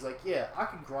CryptoKeys. Like, yeah, I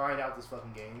can grind out this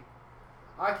fucking game.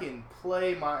 I can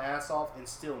play my ass off and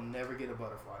still never get a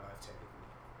butterfly knife, technically.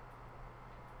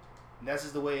 And that's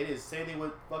just the way it is. Same thing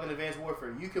with fucking Advanced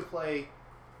Warfare. You could play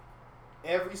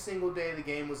every single day the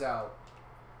game was out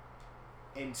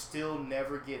and still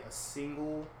never get a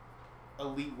single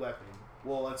elite weapon.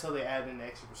 Well, until they add in the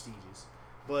extra prestigious.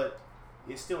 But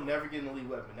you still never get an elite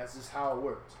weapon. That's just how it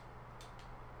works.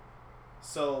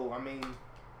 So, I mean,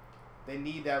 they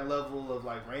need that level of,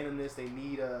 like, randomness. They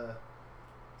need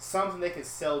something they can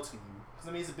sell to you. Because,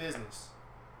 I mean, it's a business.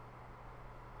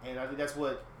 And I think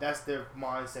that's their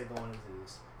mindset going into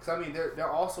this. Because, I mean, they're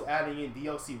also adding in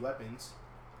DLC weapons.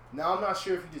 Now, I'm not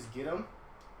sure if you just get them.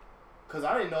 Because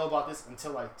I didn't know about this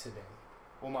until, like, today.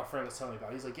 Well, my friend was telling me about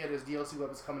it. He's like, yeah, there's DLC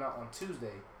weapons coming out on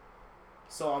Tuesday.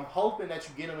 So I'm hoping that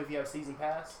you get them if you have Season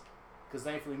Pass. Because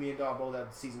thankfully, me and Don both have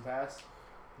the Season Pass.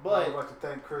 But I would like to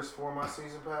thank Chris for my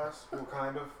Season Pass. Well,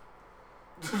 kind of.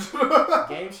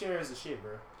 Game sharing is the shit,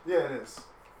 bro. Yeah, it is.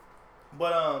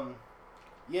 But,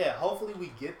 yeah, hopefully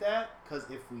we get that. Because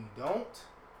if we don't,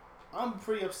 I'm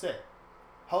pretty upset.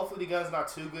 Hopefully the gun's not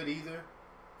too good either.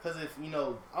 Because if, you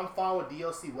know, I'm fine with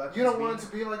DLC weapons. You don't want it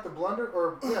to be like the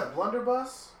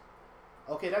blunderbuss?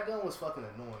 Okay, that gun was fucking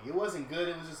annoying. It wasn't good,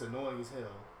 it was just annoying as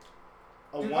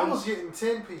hell. Dude, I was getting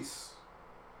 10 piece.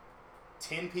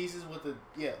 10 pieces with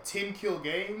 10 kill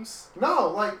games? No,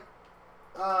 like,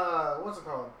 what's it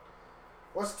called?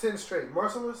 What's 10 straight?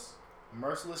 Merciless?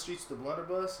 Merciless Streets the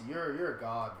Blunderbuss? You're a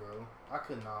god, bro. I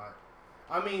could not.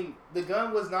 I mean, the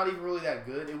gun was not even really that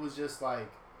good. It was just like,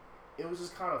 it was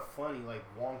just kind of funny, like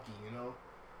wonky, you know?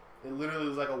 It literally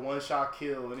was like a one-shot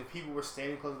kill, and if people were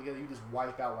standing close together, you just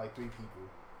wipe out like 3 people.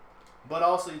 But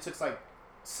also, it took like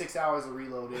 6 hours to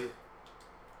reload it.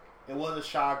 It was a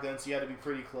shotgun, so you had to be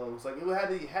pretty close. Like, it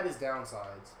had its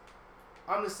downsides.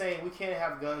 I'm just saying, we can't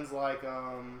have guns like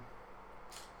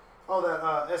Oh,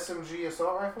 that SMG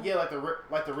assault rifle? yeah, like the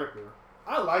Ripper.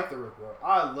 I like the Ripper.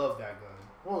 I love that gun.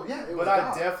 Well, yeah, it was. But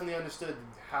I definitely understood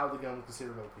how the gun was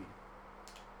considered OP.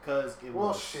 Because it was.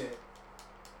 Well, shit.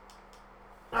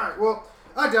 Alright, well,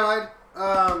 I died.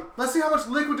 Let's see how much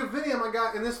liquid divinium I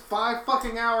got in this 5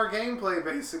 fucking hour gameplay,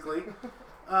 basically.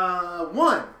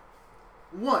 1.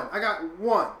 I got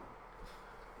 1.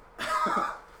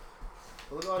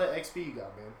 Look at all that XP you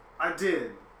got, man. I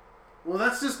did. Well,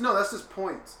 that's just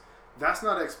points. That's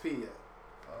not XP yet.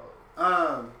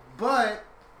 Oh. But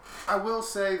I will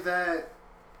say that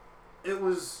it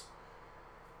was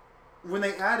when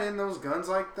they add in those guns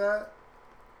like that,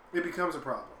 it becomes a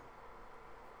problem.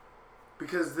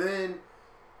 Because then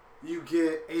you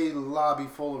get a lobby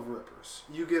full of Rippers.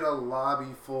 You get a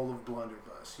lobby full of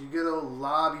Blunderbuss. You get a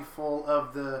lobby full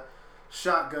of the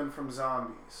shotgun from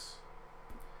zombies.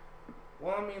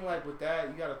 Well, I mean, like, with that,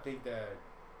 you gotta think that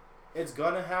it's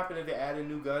gonna happen if they add in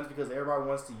new guns because everybody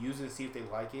wants to use it and see if they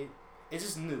like it. It's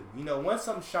just new. You know, once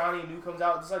something shiny new comes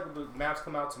out, just like when the maps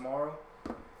come out tomorrow,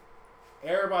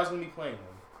 everybody's gonna be playing them.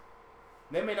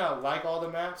 They may not like all the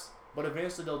maps, but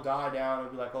eventually they'll die down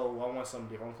and be like, oh, I want something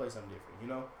different. I want to play something different, you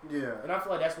know? Yeah. And I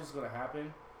feel like that's what's gonna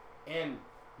happen. And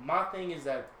my thing is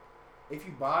that if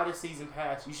you buy the season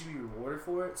pass, you should be rewarded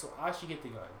for it, so I should get the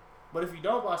gun. But if you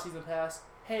don't buy season pass,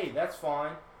 hey, that's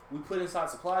fine. We put inside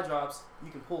supply drops,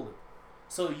 you can pull it.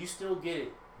 So you still get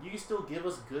it. You can still give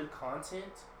us good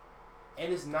content,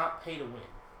 and it's not pay to win.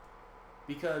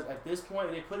 Because at this point,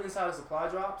 if they put it inside the supply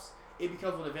drops, it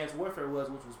becomes what Advanced Warfare was,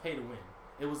 which was pay to win.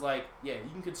 It was like, yeah, you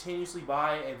can continuously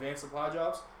buy advanced supply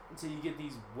drops until you get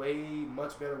these way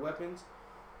much better weapons,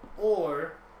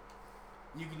 or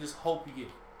you can just hope you get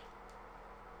it.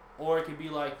 Or it could be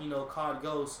like, you know, COD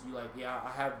Ghost. You like, yeah, I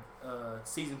have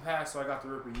season pass, so I got the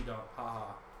Ripper. You don't.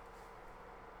 Haha.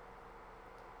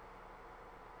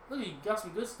 Look, you got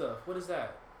some good stuff. What is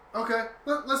that? Okay,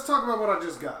 let's talk about what I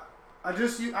just got. I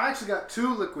actually got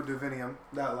 2 Liquid Divinium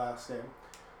that last game.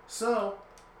 So,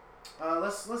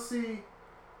 let's see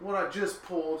what I just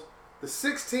pulled. The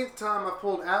 16th time I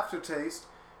pulled Aftertaste.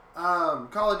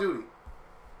 Call of Duty.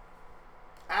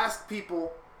 Ask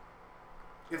people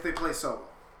if they play solo.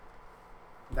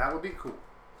 That would be cool.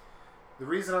 The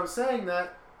reason I'm saying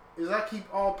that is I keep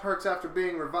all perks after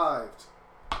being revived.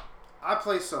 I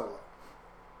play solo.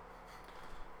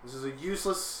 This is a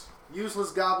useless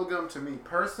gobblegum to me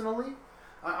personally.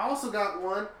 I also got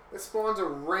one that spawns a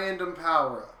random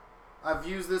power-up. I've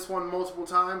used this one multiple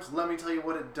times. Let me tell you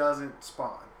what it doesn't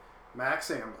spawn.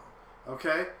 Max ammo.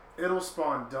 Okay? It'll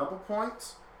spawn double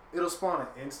points. It'll spawn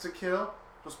an insta-kill.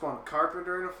 It'll spawn a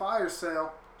carpenter and a fire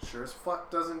sale. Sure as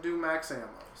fuck doesn't do max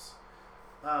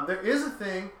ammos. There is a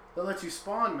thing that lets you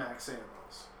spawn max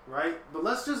ammos, right? But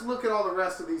let's just look at all the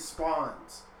rest of these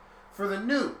spawns. For the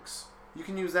nukes, you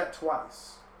can use that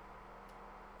twice.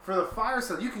 For the fire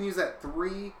sale, you can use that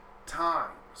 3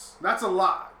 times. That's a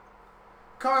lot.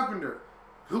 Carpenter,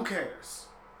 who cares?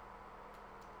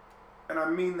 And I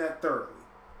mean that thoroughly.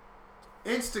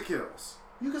 Insta-kills.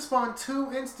 You can spawn 2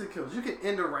 insta-kills. You can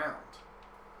end a round.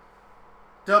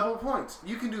 Double points.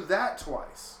 You can do that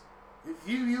twice. If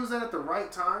you use that at the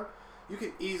right time, you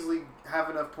can easily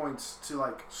have enough points to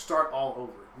like start all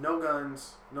over. No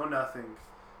guns, no nothing,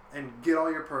 and get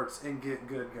all your perks and get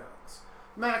good guns.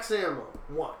 Max ammo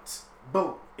once.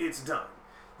 Boom. It's done.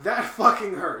 That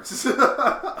fucking hurts.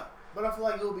 But I feel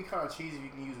like it would be kind of cheesy if you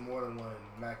can use more than one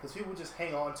Mac, because people just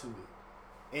hang on to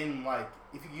it. And like,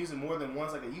 if you use it more than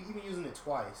once, like you even using it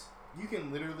twice, you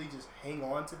can literally just hang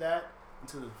on to that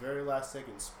until the very last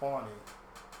second, spawn it,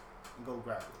 and go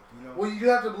grab it. You know? Well, you do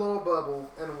have to blow a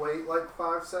bubble and wait like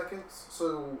 5 seconds.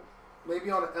 So maybe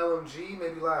on an LMG,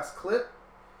 maybe last clip,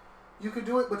 you could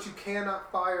do it, but you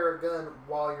cannot fire a gun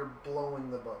while you're blowing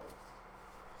the bubble.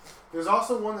 There's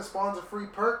also one that spawns a free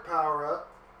perk power up.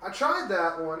 I tried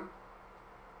that one,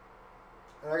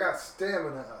 and I got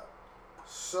stamina up.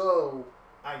 So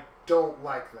I don't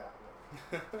like that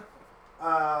one.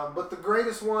 But the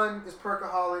greatest one is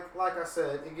Perkaholic. Like I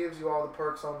said, it gives you all the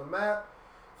perks on the map.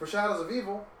 For Shadows of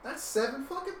Evil, that's 7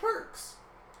 fucking perks.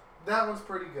 That one's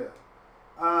pretty good.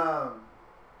 Oh,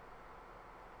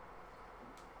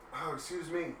 excuse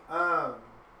me. I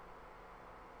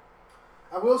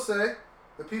will say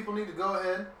that people need to go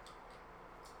ahead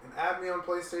and add me on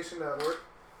PlayStation Network.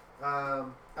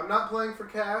 I'm not playing for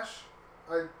cash.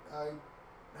 I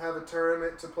have a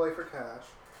tournament to play for cash.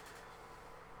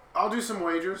 I'll do some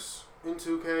wagers in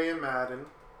 2K and Madden.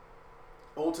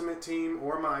 Ultimate Team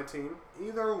or my team.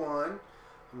 Either one.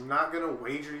 I'm not going to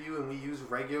wager you and we use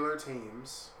regular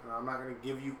teams. I'm not going to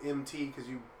give you MT because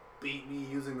you beat me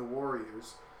using the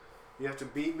Warriors. You have to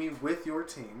beat me with your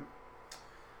team.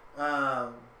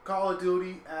 Call of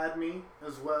Duty, add me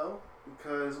as well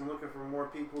because I'm looking for more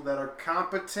people that are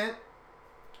competent.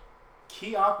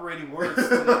 Key operating words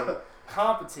today.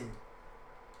 Competent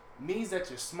means that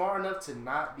you're smart enough to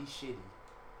not be shitty.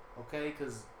 Okay?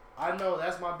 Because I know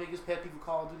that's my biggest pet peeve with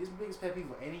Call of Duty. It's my biggest pet peeve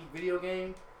with any video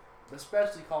game,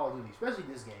 especially Call of Duty, especially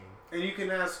this game. And you can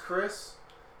ask Chris.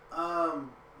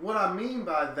 What I mean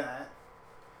by that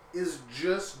is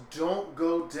just don't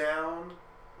go down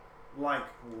like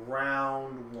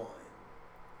round 1.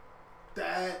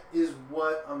 That is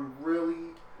what I'm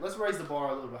really... Let's raise the bar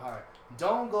a little bit higher.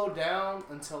 Don't go down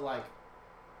until like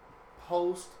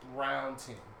post round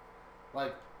 10.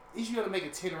 Like, you should be able to make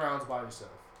it 10 rounds by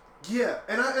yourself. Yeah,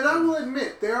 and I will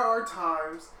admit there are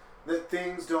times that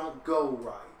things don't go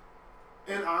right,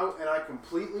 and I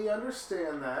completely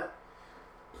understand that.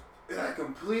 And I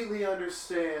completely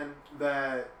understand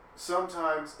that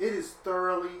sometimes it is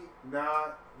thoroughly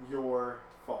not your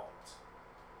fault.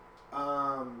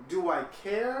 Do I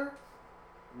care?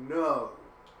 No.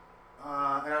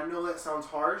 And I know that sounds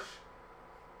harsh,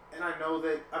 and I know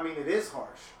that, I mean, it is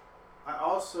harsh. I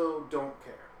also don't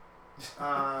care.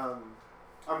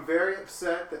 I'm very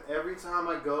upset that every time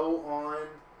I go on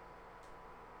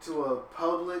to a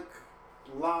public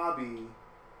lobby,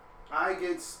 I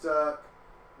get stuck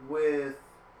with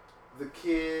the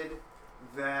kid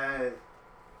that,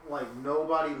 like,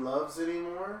 nobody loves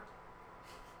anymore,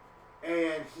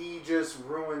 and he just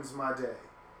ruins my day.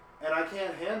 And I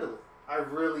can't handle it. I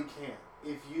really can't.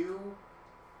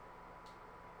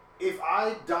 If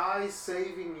I die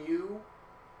saving you,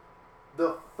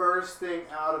 the first thing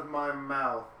out of my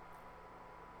mouth,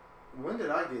 when did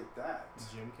I get that?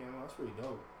 Jim Campbell, that's pretty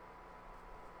dope.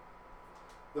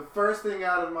 The first thing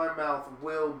out of my mouth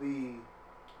will be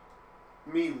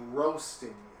me roasting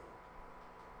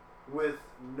you with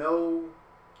no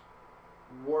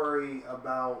worry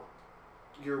about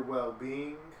your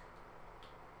well-being,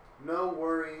 no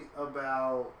worry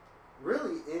about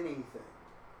really anything.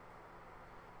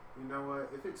 You know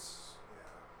what? If it's...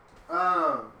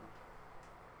 yeah.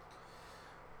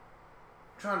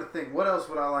 Trying to think, what else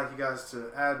would I like you guys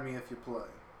to add me if you play?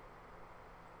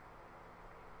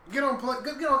 Get on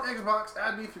Xbox.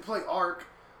 Add me if you play Ark.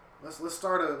 Let's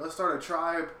start a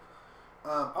tribe.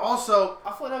 Also,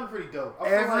 I feel like that'd be pretty dope.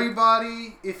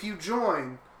 Everybody, if you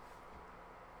join,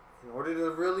 in order to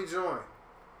really join,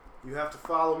 you have to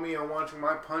follow me on watching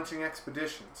my punching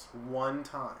expeditions 1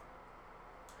 time,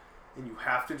 and you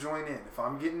have to join in. If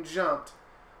I'm getting jumped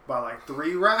by like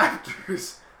 3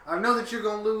 raptors, I know that you're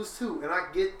gonna lose too, and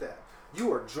I get that.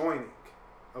 You are joining,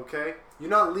 okay? You're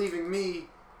not leaving me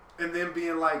and then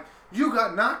being like, you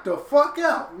got knocked the fuck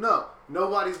out. No,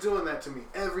 nobody's doing that to me.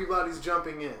 Everybody's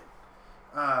jumping in.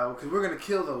 Because we're going to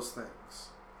kill those things.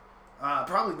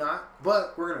 Probably not,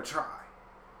 but we're going to try.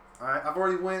 Alright, I've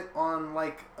already went on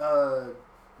like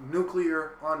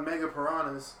nuclear on mega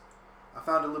piranhas. I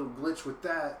found a little glitch with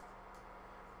that.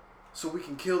 So we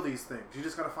can kill these things. You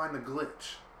just got to find the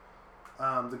glitch.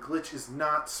 The glitch is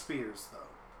not spears, though.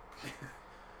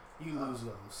 You lose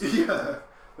those. Yeah.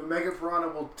 The mega piranha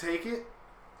will take it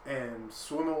and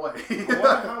swim away. I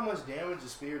wonder how much damage a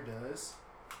spear does.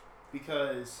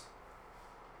 Because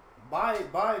by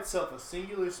itself, a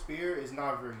singular spear is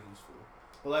not very useful.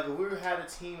 But like if we had a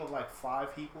team of like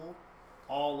 5 people,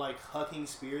 all like hucking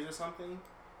spears or something,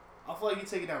 I feel like you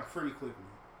take it down pretty quickly.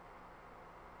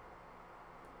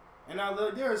 And now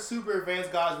there are super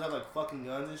advanced guys who have like fucking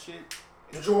guns and shit.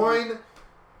 Join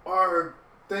our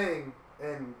thing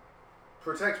and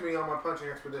protect me on my punching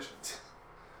expeditions.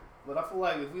 But I feel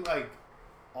like if we like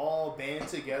all band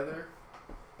together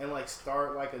and like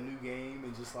start like a new game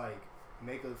and just like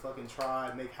make a fucking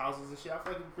tribe, make houses and shit, I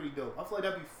feel like it'd be pretty dope. I feel like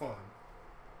that'd be fun.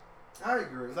 I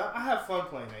agree. Cause I have fun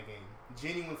playing that game.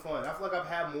 Genuine fun. I feel like I've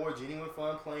had more genuine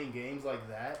fun playing games like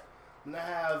that than I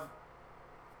have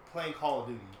playing Call of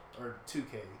Duty or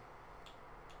 2K.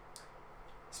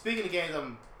 Speaking of games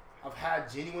I've had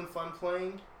genuine fun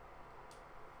playing,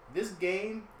 this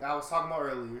game that I was talking about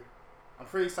earlier, I'm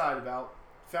pretty excited about.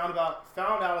 Found out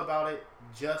about it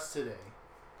just today.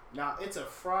 Now, it's a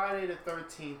Friday the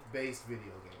 13th based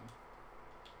video game.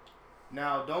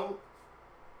 Now, don't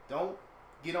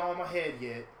get on my head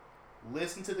yet.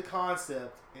 Listen to the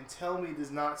concept and tell me it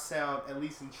does not sound at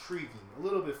least intriguing, a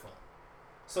little bit fun.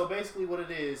 So basically what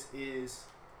it is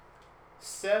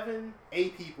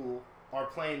 8 people are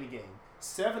playing the game.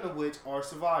 7 of which are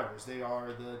survivors. They are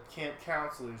the camp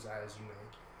counselors, as you may.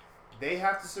 They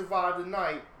have to survive the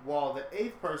night while the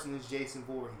 8th person is Jason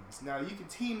Voorhees. Now, you can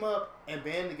team up and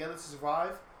band together to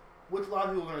survive, which a lot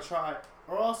of people are going to try,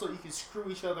 or also you can screw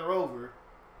each other over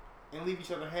and leave each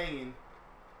other hanging.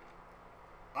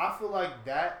 I feel like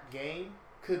that game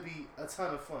could be a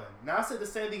ton of fun. Now, I said the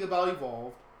same thing about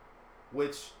Evolved,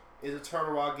 which is a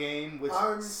Turtle Rock game, which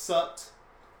sucked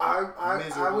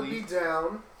miserably. I would be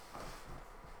down.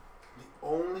 The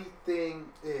only thing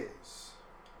is,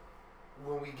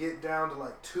 when we get down to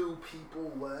like 2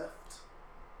 people left,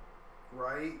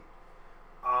 right?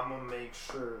 I'm gonna make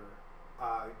sure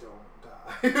I don't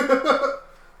die.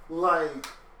 Like,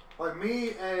 Like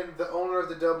me and the owner of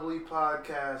the Double E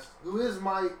podcast, who is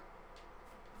my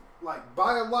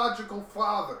biological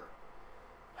father,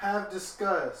 have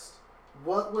discussed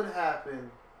what would happen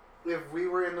if we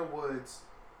were in the woods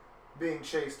being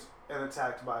chased and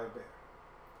attacked by a bear.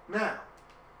 Now,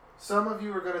 some of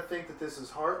you are going to think that this is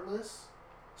heartless.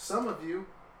 Some of you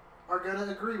are going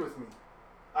to agree with me.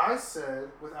 I said,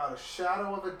 without a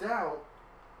shadow of a doubt,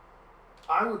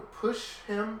 I would push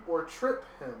him or trip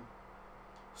him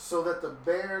so that the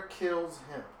bear kills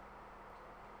him.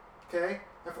 Okay?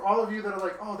 And for all of you that are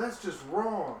like, oh, that's just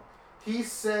wrong, he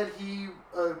said he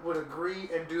would agree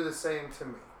and do the same to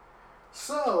me.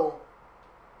 So,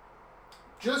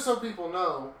 just so people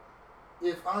know,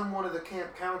 if I'm one of the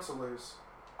camp counselors,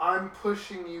 I'm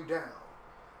pushing you down.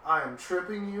 I am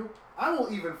tripping you. I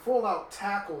will even full out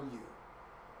tackle you.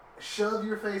 Shove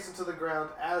your face into the ground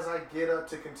as I get up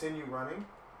to continue running.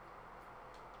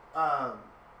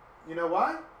 You know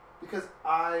why? Because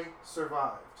I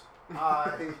survived.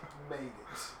 I made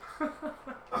it.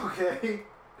 Okay?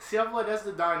 See, I feel like that's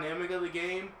the dynamic of the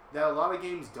game that a lot of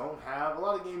games don't have. A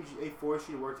lot of games, they force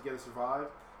you to work together to survive.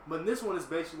 But in this one, it's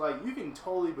basically like you can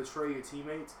totally betray your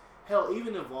teammates. Hell,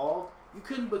 even Evolved, you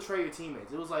couldn't betray your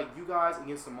teammates. It was like you guys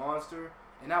against the monster,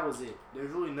 and that was it.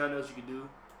 There's really nothing else you could do.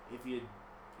 If you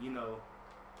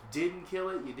didn't kill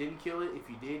it, you didn't kill it. If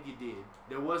you did, you did.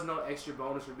 There was no extra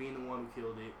bonus for being the one who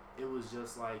killed it. It was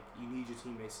just like you need your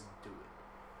teammates to do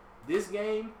it. This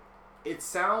game, it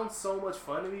sounds so much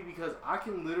fun to me because I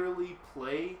can literally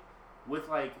play with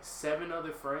like 7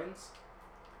 other friends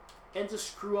and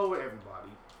just screw over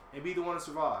everybody and be the one to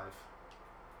survive.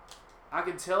 I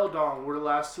can tell Dom we're the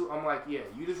last 2. I'm like, yeah,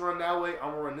 you just run that way,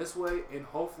 I'm gonna run this way, and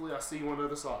hopefully I see you on the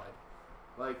other side.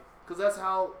 Like, cause that's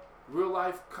how real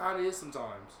life kind of is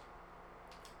sometimes.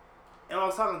 And I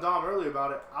was talking to Dom earlier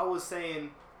about it. I was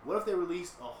saying, what if they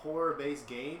released a horror-based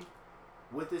game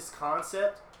with this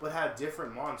concept, but had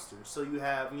different monsters? So you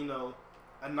have,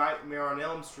 a Nightmare on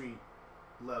Elm Street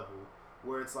level,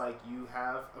 where it's like you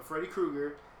have a Freddy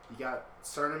Krueger, you got a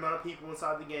certain amount of people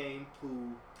inside the game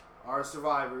who are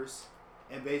survivors,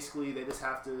 and basically they just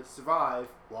have to survive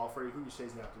while Freddy Krueger's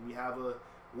chasing after them. You have a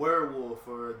werewolf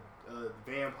or a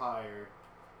vampire.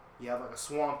 You have like a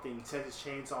Swamp Thing, Texas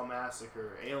Chainsaw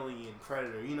Massacre, Alien,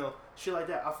 Predator, shit like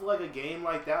that. I feel like a game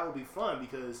like that would be fun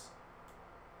because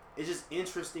it's just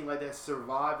interesting, like that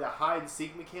hide and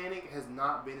seek mechanic has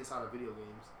not been inside of video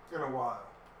games in a while.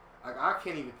 Like I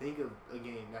can't even think of a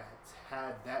game that's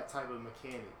had that type of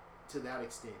mechanic to that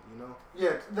extent,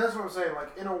 Yeah, that's what I'm saying.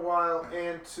 Like in a while,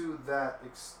 and to that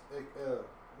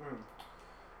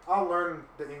I'll learn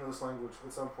the English language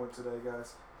at some point today,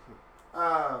 guys.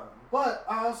 But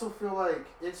I also feel like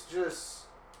it's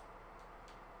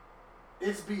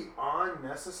beyond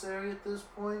necessary at this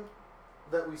point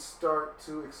that we start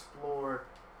to explore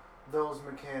those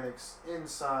mechanics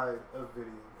inside of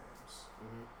video games.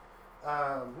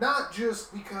 Mm-hmm. Not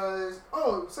just because,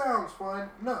 oh, it sounds fun.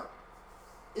 No.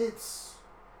 It's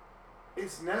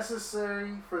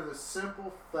necessary for the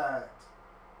simple fact,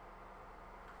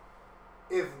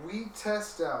 if we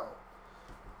test out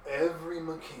every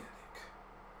mechanic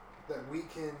that we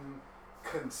can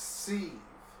conceive,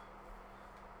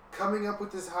 coming up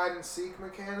with this hide and seek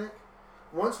mechanic,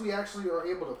 once we actually are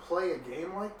able to play a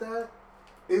game like that,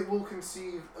 it will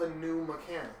conceive a new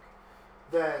mechanic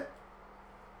that,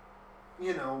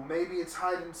 maybe it's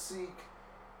hide and seek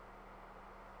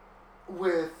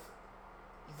with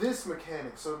this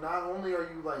mechanic. So not only are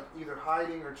you like either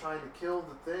hiding or trying to kill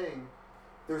the thing,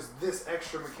 there's this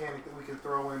extra mechanic that we could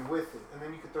throw in with it, and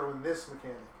then you could throw in this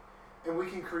mechanic, and we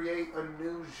can create a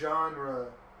new genre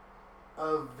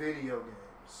of video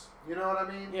games. You know what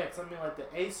I mean? Yeah, something like the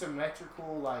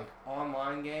asymmetrical like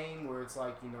online game where it's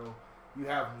like you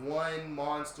have one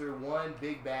monster, one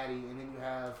big baddie, and then you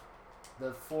have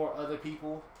the 4 other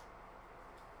people.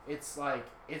 It's like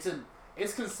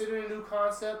it's considered a new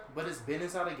concept, but it's been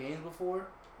inside of games before.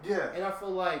 Yeah. And I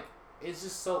feel like it's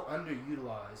just so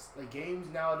underutilized. Like games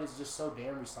nowadays just so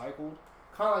damn recycled.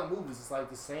 Kind of like movies. It's like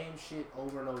the same shit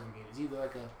over and over again. It's either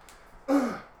like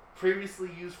a previously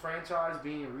used franchise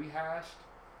being rehashed.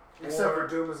 Except for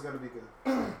Doom is going to be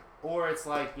good. Or it's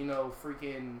like,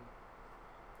 freaking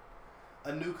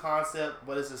a new concept,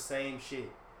 but it's the same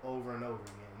shit over and over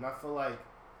again. And I feel like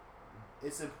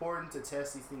it's important to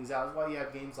test these things out. That's why you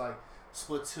have games like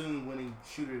Splatoon winning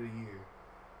Shooter of the Year.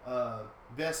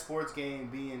 Best sports game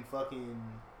being fucking...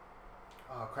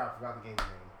 Oh, crap, I forgot the game's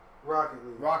name.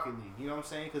 Rocket League, you know what I'm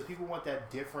saying? Because people want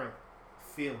that different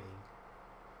feeling.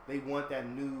 They want that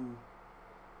new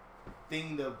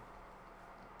thing to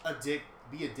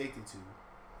be addicted to,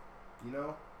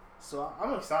 So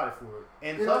I'm excited for it.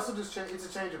 And it plus, also just it's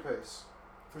a change of pace.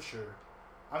 For sure.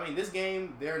 I mean, this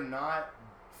game, they're not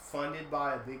funded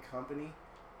by a big company.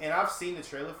 And I've seen the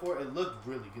trailer for it. It looked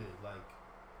really good. Like,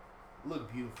 it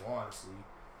looked beautiful, honestly.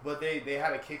 But they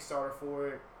had a Kickstarter for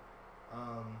it.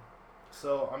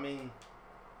 So, I mean,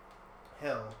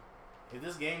 hell, if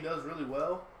this game does really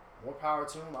well, more power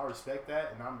to them. I respect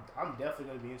that. And I'm definitely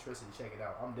going to be interested to check it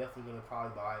out. I'm definitely going to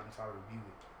probably buy it and try to review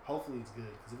it. Hopefully it's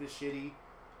good. Because if it's shitty,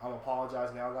 I'm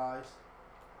apologize now, guys.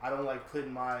 I don't like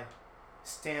putting my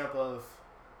stamp of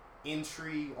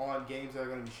intrigue on games that are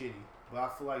going to be shitty. But I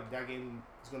feel like that game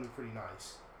is going to be pretty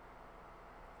nice.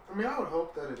 I mean, I would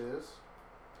hope that it is.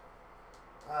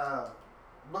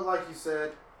 But like you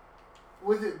said,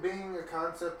 with it being a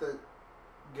concept that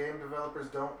game developers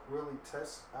don't really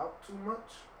test out too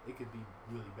much, it could be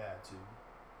really bad too.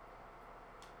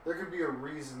 There could be a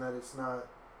reason that it's not,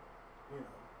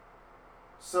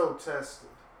 so tested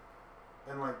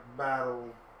and like battle,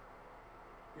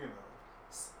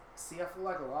 See, I feel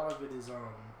like a lot of it is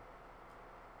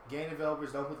game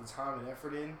developers don't put the time and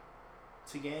effort in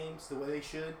to games the way they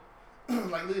should.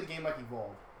 Like look at a game like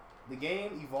Evolve. The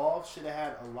game Evolve should have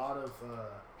had a lot of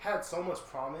had so much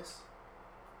promise.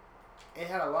 It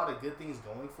had a lot of good things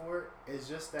going for it. It's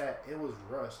just that it was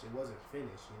rushed. It wasn't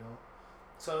finished,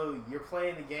 So you're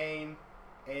playing the game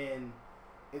and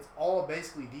it's all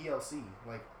basically DLC.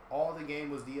 Like all the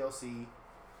game was DLC.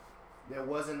 There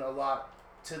wasn't a lot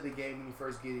to the game when you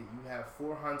first get it. You have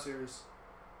 4 hunters,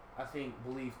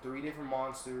 believe 3 different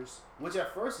monsters, which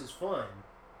at first is fun.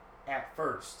 At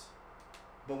first.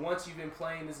 But once you've been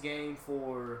playing this game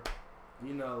for,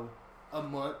 a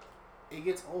month, it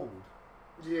gets old.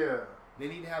 Yeah. They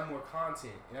need to have more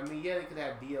content. And I mean, yeah, they could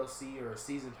have DLC or a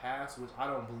season pass, which I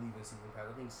don't believe in season pass.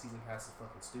 I think season pass is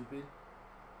fucking stupid.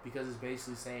 Because it's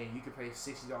basically saying you could pay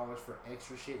 $60 for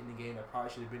extra shit in the game that probably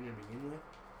should have been there to begin with.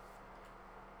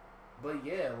 But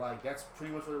yeah, like that's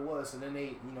pretty much what it was. So then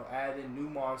they, added in new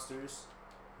monsters.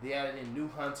 They added in new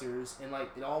hunters. And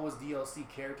like it all was DLC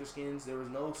character skins. There was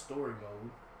no story mode.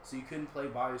 So you couldn't play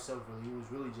by yourself really. It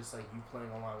was really just like you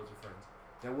playing online with your friends.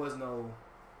 There was no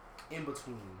in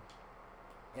between.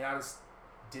 And I just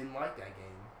didn't like that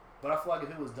game. But I feel like if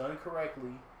it was done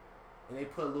correctly and they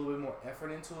put a little bit more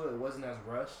effort into it, it wasn't as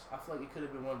rushed. I feel like it could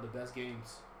have been one of the best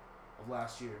games of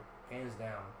last year, hands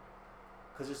down.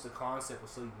 Because just the concept was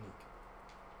so unique.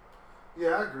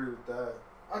 Yeah, I agree with that.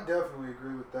 I definitely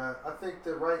agree with that. I think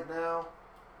that right now,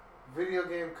 video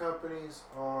game companies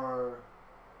are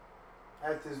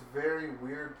at this very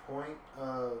weird point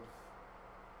of,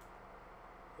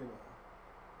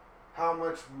 how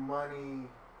much money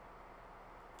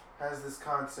has this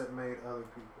concept made other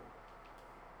people?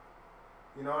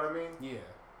 You know what I mean? Yeah.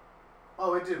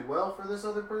 Oh, it did well for this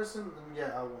other person? Then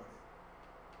yeah, I want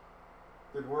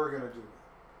it. Then we're going to do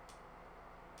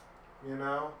it.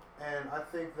 And I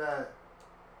think that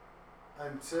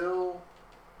until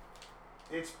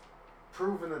it's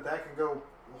proven that can go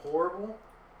horrible,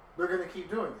 they're going to keep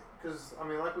doing it. Because, I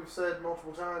mean, like we've said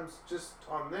multiple times just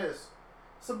on this,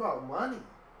 it's about money.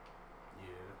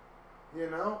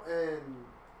 Yeah. And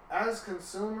as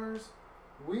consumers,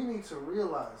 we need to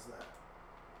realize that.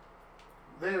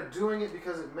 They're doing it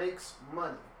because it makes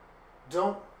money.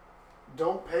 Don't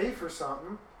pay for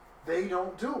something. They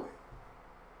don't do it.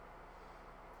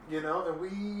 And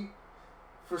we,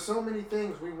 for so many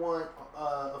things, we want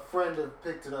a friend to have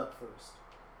picked it up first.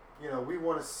 We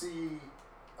want to see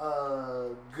a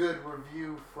good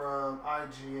review from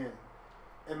IGN.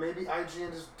 And maybe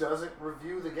IGN just doesn't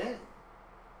review the game.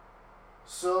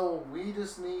 So we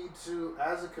just need to,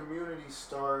 as a community,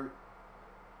 start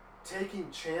taking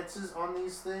chances on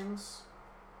these things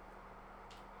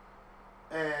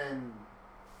and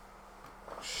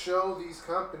show these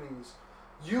companies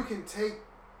you can take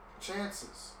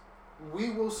chances.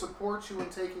 We will support you in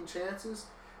taking chances,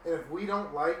 and if we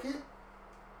don't like it,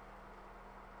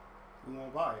 we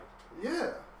won't buy it.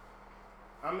 Yeah.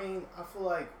 I mean, I feel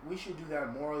like we should do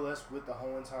that more or less with the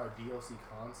whole entire DLC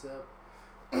concept.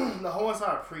 the whole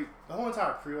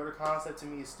entire pre-order concept to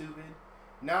me is stupid.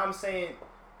 Now I'm saying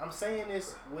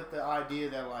this with the idea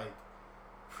that like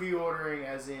pre-ordering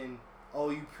as in, oh,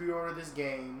 you pre-order this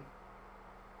game,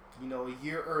 a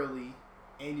year early,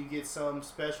 and you get some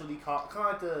specialty kind of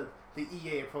like the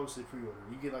EA approach to the pre-order.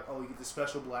 You get like, oh, you get the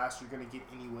special blaster you're gonna get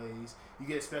anyways. You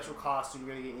get a special costume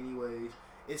you're gonna get anyways.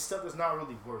 It's stuff that's not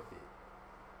really worth it.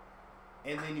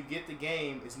 And then you get the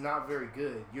game, it's not very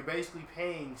good. You're basically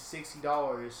paying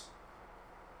 $60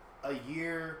 a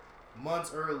year,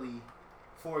 months early,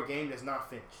 for a game that's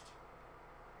not finished.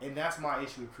 And that's my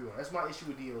issue with pre-order. That's my issue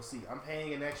with DLC. I'm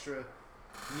paying an extra,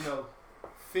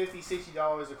 $50,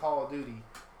 $60 of Call of Duty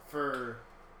for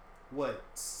what,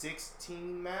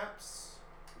 16 maps?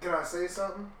 Can I say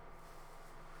something?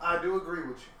 I do agree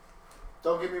with you.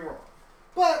 Don't get me wrong.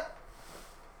 But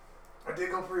I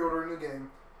did go pre-ordering the game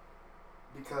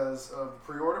because of the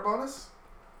pre-order bonus.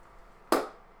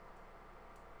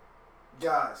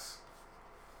 Guys,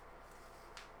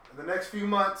 in the next few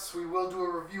months, we will do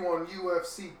a review on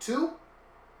UFC 2.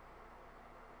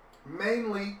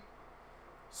 Mainly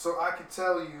so I can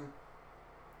tell you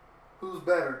who's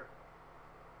better,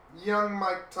 young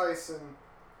Mike Tyson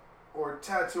or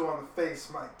tattoo on the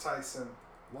face Mike Tyson.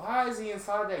 Why is he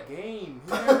inside that game?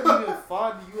 He never even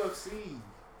fought the UFC.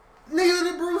 Neither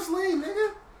did Bruce Lee,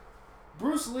 nigga.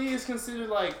 Bruce Lee is considered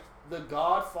like the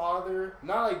godfather,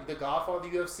 not like the godfather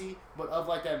of the UFC, but of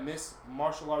like that mixed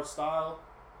martial arts style.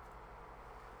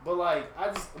 But like,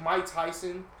 Mike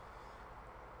Tyson,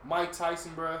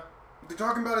 bruh. They're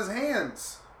talking about his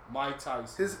hands. Mike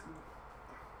Tyson.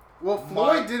 Floyd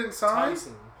Mike didn't sign.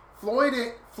 Tyson. Floyd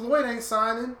ain't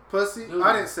signing. Pussy. Dude,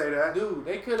 I didn't say that. Dude,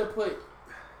 they could have put,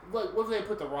 what if they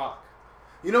put The Rock?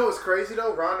 You know what's crazy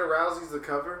though? Ronda Rousey's the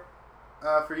cover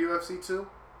for UFC 2.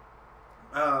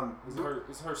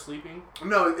 Is her sleeping?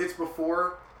 No, it's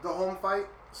before the home fight,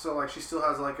 so like she still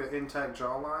has like an intact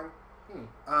jawline.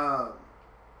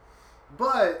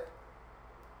 But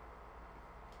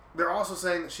they're also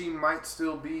saying that she might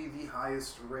still be the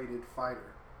highest rated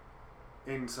fighter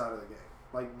inside of the game,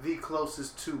 like the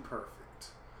closest to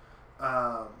perfect.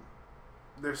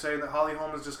 They're saying that Holly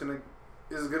Holm is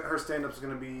her stand-up is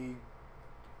gonna be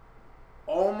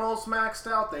almost maxed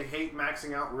out. They hate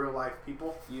maxing out real life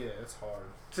people. Yeah, it's hard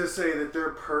to say that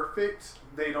they're perfect.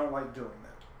 They don't like doing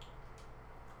that.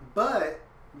 But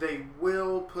they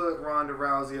will put Ronda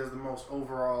Rousey as the most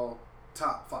overall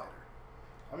top fighter.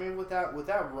 I mean, with that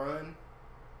run,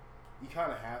 you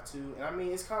kind of have to. And I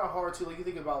mean, it's kind of hard too. Like you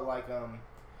think about like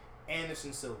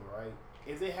Anderson Silva, right?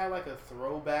 If they had like a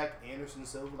throwback Anderson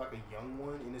Silva, like a young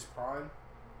one in his prime,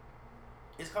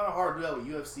 it's kind of hard to do that with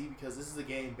UFC because this is a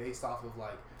game based off of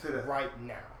like today. Right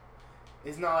now.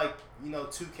 It's not like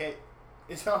 2K.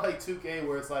 It's not like 2K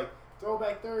where it's like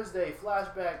Throwback Thursday,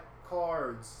 flashback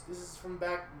cards. This is from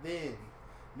back then.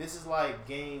 This is like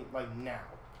game like now.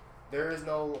 There is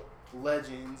no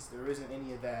legends. There isn't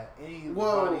any of that.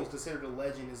 Anybody who's considered a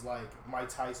legend is like Mike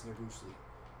Tyson or Bruce Lee.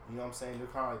 You know what I'm saying? They're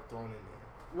kind of like thrown in there.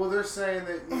 Well, they're saying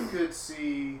that you could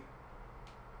see.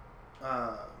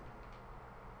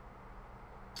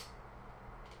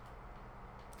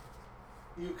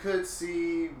 You could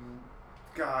see,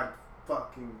 God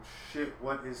fucking shit,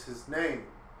 what is his name?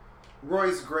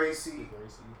 Royce Gracie.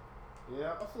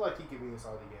 Yeah, I feel like he could be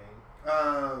inside the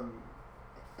game.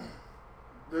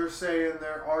 They're saying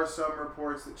there are some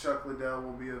reports that Chuck Liddell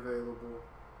will be available.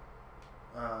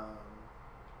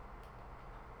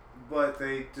 But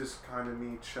they just kind of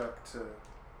need Chuck to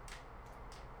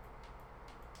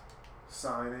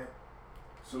sign it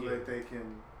so that they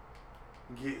can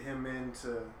get him in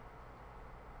to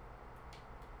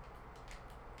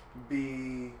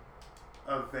be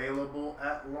available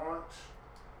at launch,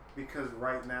 because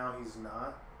right now he's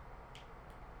not.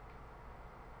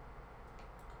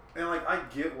 And like, I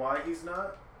get why he's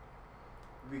not,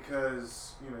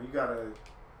 because you gotta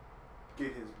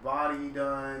get his body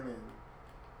done,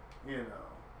 and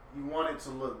you want it to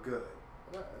look good.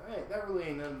 That really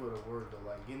ain't nothing but a word though.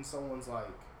 Like getting someone's like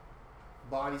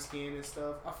body scan and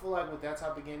stuff. I feel like with that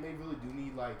type of game, they really do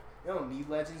need like, they don't need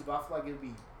legends, but I feel like it'd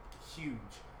be huge.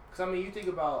 Cause I mean, you think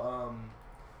about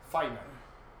Fight Night.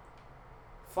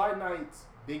 Fight Night's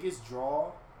biggest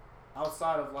draw,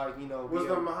 outside of like was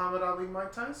the Muhammad Ali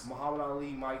Mike Tyson. Muhammad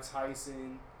Ali, Mike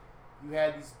Tyson. You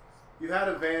had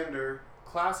Evander.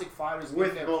 Classic fighters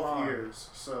with in both prime. ears.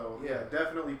 So yeah,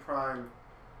 definitely prime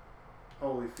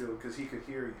Holyfield because he could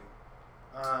hear you.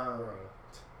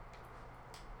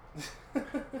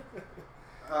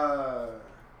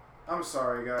 I'm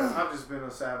sorry, guys. I've just been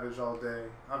a savage all day.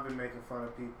 I've been making fun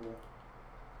of people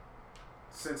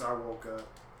since I woke up.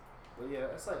 But yeah,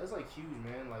 it's like huge,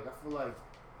 man. Like I feel like,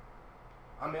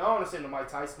 I mean, I don't want to say the Mike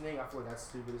Tyson thing. I feel like that's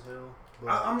stupid as hell.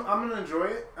 But I'm gonna enjoy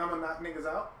it. I'm gonna knock niggas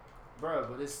out, bruh.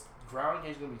 But this ground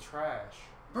game's gonna be trash,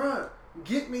 bruh.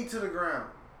 Get me to the ground.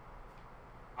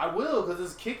 I will, because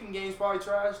this kicking game's probably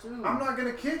trash too. I'm not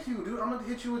gonna kick you, dude. I'm gonna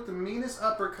hit you with the meanest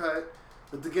uppercut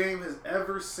that the game has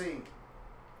ever seen.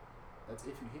 That's if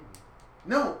you hit me.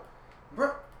 No,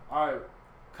 bro. All right,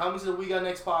 coming to the We Got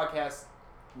Next podcast,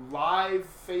 live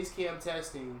face cam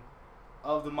testing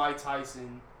of the Mike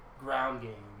Tyson ground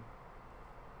game.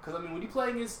 Because I mean, when you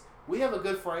play against, we have a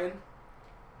good friend,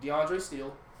 DeAndre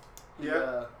Steele.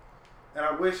 Yeah. And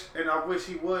I wish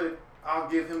he would I'll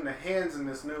give him the hands in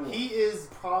this new one. He is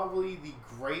probably the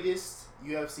greatest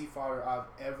UFC fighter I've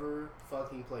ever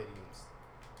fucking played against.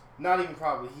 Not even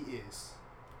probably, he is.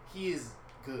 He is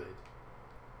good.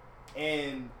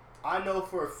 And I know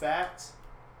for a fact,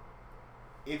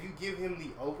 if you give him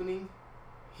the opening,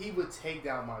 he would take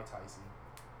down Mike Tyson.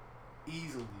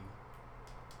 Easily.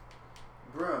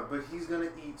 Bruh, but he's going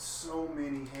to eat so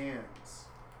many hands.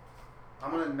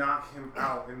 I'm going to knock him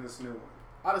out in this new one.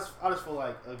 I just feel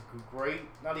like a great,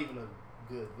 not even a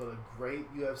good, but a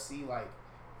great UFC like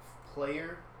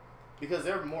player, because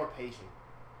they're more patient.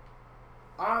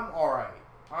 I'm alright.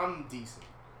 I'm decent.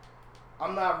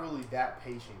 I'm not really that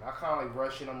patient. I kind of like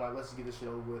rush in. I'm like, let's just get this shit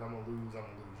over with. I'm gonna lose.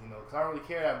 You know, because I don't really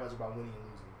care that much about winning and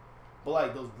losing. But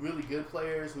like those really good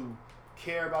players who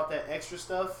care about that extra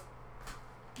stuff,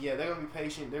 yeah, they're gonna be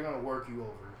patient. They're gonna work you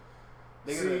over.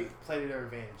 They're gonna play to their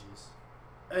advantages.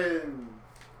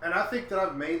 And I think that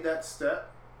I've made that step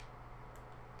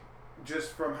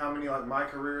just from how many like my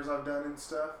careers I've done and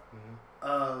stuff. Mm-hmm.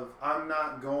 Of I'm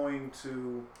not going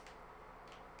to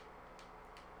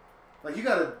like you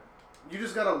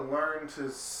just gotta learn to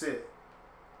sit,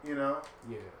 you know?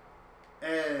 Yeah.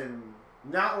 And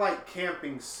not like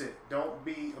camping sit. Don't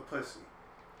be a pussy.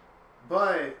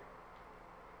 But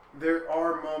there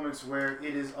are moments where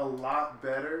it is a lot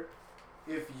better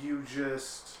if you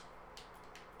just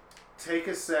take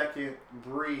a second,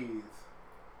 breathe,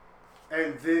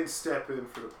 and then step in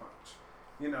for the punch.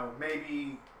 You know,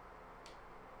 maybe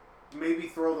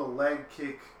throw the leg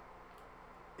kick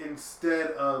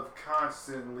instead of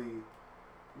constantly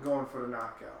going for the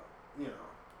knockout. You know.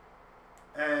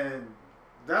 And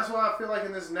that's why I feel like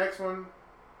in this next one,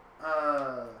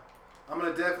 I'm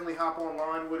going to definitely hop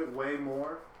online with it way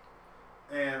more.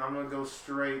 And I'm going to go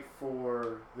straight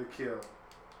for the kill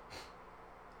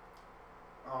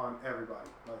on everybody.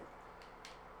 Like,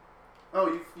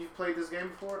 oh, you've played this game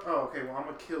before? Oh, okay, well, I'm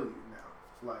going to kill you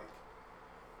now. Like,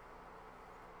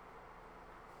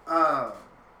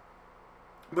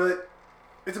 but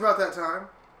it's about that time,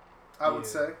 I would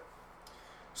say.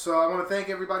 So I want to thank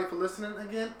everybody for listening.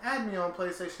 Again, add me on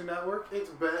PlayStation Network. It's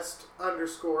best_of_Top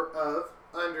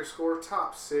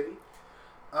City.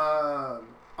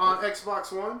 On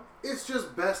Xbox One, it's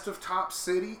just best of Top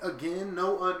City. Again,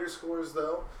 no underscores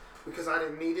though, because I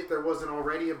didn't need it. There wasn't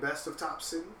already a best of Top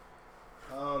City.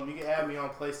 You can add me on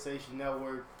PlayStation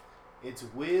Network. It's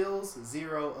Wheels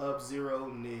 0 Up 0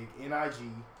 Nig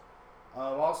NIG.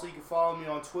 Also, you can follow me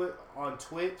on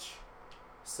Twitch.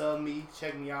 Sub me,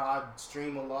 check me out. I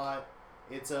stream a lot.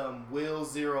 It's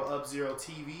Wheels 0 Up 0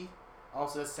 TV.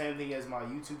 Also, the same thing as my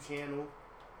YouTube channel.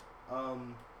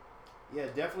 Yeah,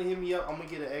 definitely hit me up. I'm gonna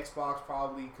get an Xbox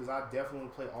probably because I definitely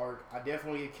play Ark. I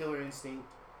definitely get Killer Instinct.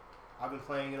 I've been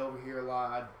playing it over here a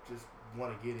lot. I just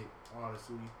want to get it,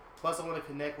 honestly. Plus, I want to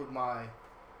connect with my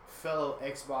fellow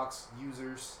Xbox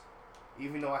users.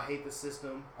 Even though I hate the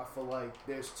system, I feel like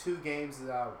there's 2 games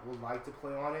that I would like to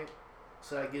play on it.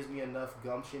 So that gives me enough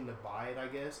gumption to buy it, I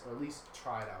guess. Or at least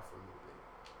try it out for a little bit.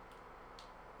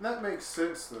 That makes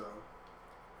sense, though.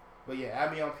 But yeah,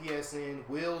 add me on PSN.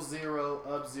 Will 0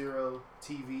 Up 0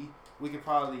 TV. We could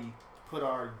probably put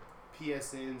our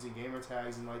PSNs and gamer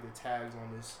tags and like the tags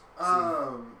on this.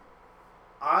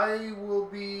 I will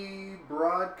be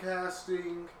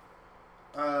broadcasting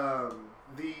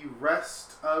the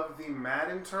rest of the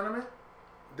Madden tournament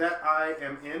that I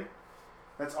am in.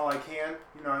 That's all I can.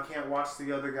 You know, I can't watch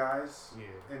the other guys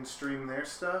and stream their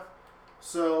stuff.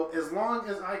 So as long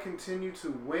as I continue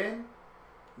to win,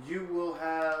 you will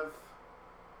have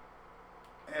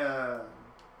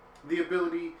the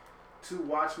ability to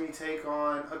watch me take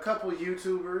on a couple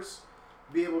YouTubers,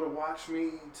 be able to watch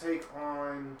me take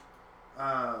on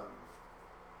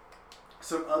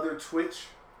some other Twitch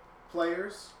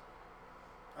players.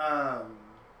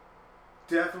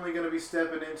 Definitely going to be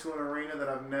stepping into an arena that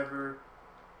I've never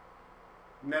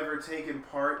taken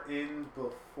part in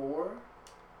before.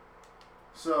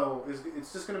 So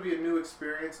it's just going to be a new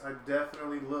experience. I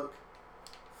definitely look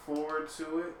forward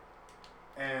to it.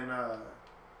 And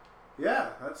yeah,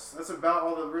 that's about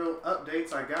all the real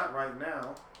updates I got right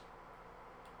now.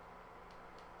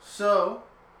 So,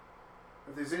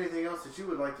 if there's anything else that you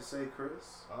would like to say,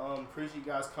 Chris? Appreciate you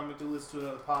guys coming to listen to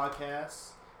another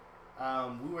podcast.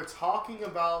 We were talking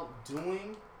about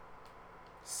doing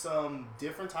some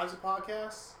different types of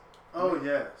podcasts. Oh,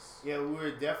 yes. Yeah, we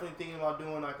were definitely thinking about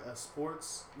doing like a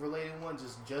sports related one,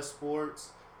 just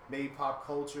sports, maybe pop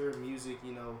culture, music,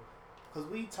 you know. Because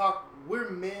we're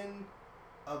men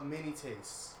of many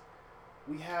tastes.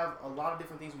 We have a lot of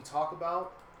different things we talk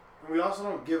about. And we also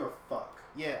don't give a fuck.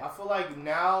 Yeah, I feel like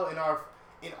now in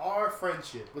our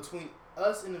friendship between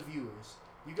us and the viewers,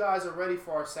 you guys are ready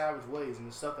for our savage ways and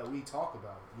the stuff that we talk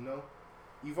about. You know,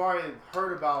 you've already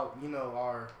heard about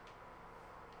our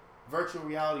virtual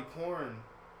reality porn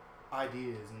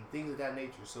ideas and things of that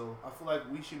nature. So I feel like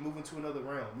we should move into another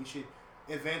realm. We should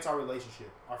advance our relationship,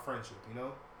 our friendship.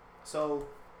 So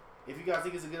if you guys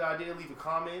think it's a good idea, leave a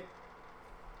comment.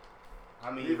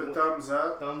 Leave a thumbs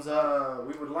up. Thumbs up.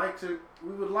 We would like to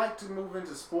move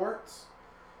into sports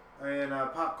and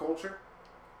pop culture.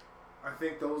 I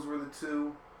think those were the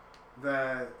two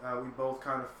that we both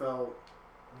kind of felt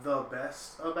the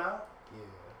best about.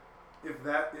 Yeah. If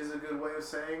that is a good way of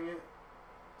saying it.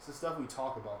 It's the stuff we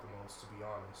talk about the most, to be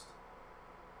honest.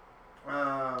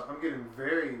 I'm getting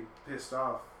very pissed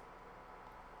off.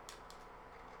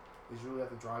 Did you really have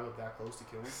to drive up that close to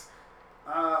kill me?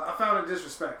 I found it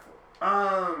disrespectful.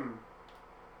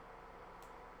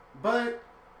 But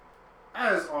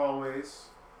as always,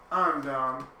 I'm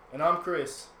Dom. And I'm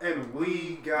Chris. And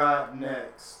we got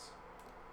next.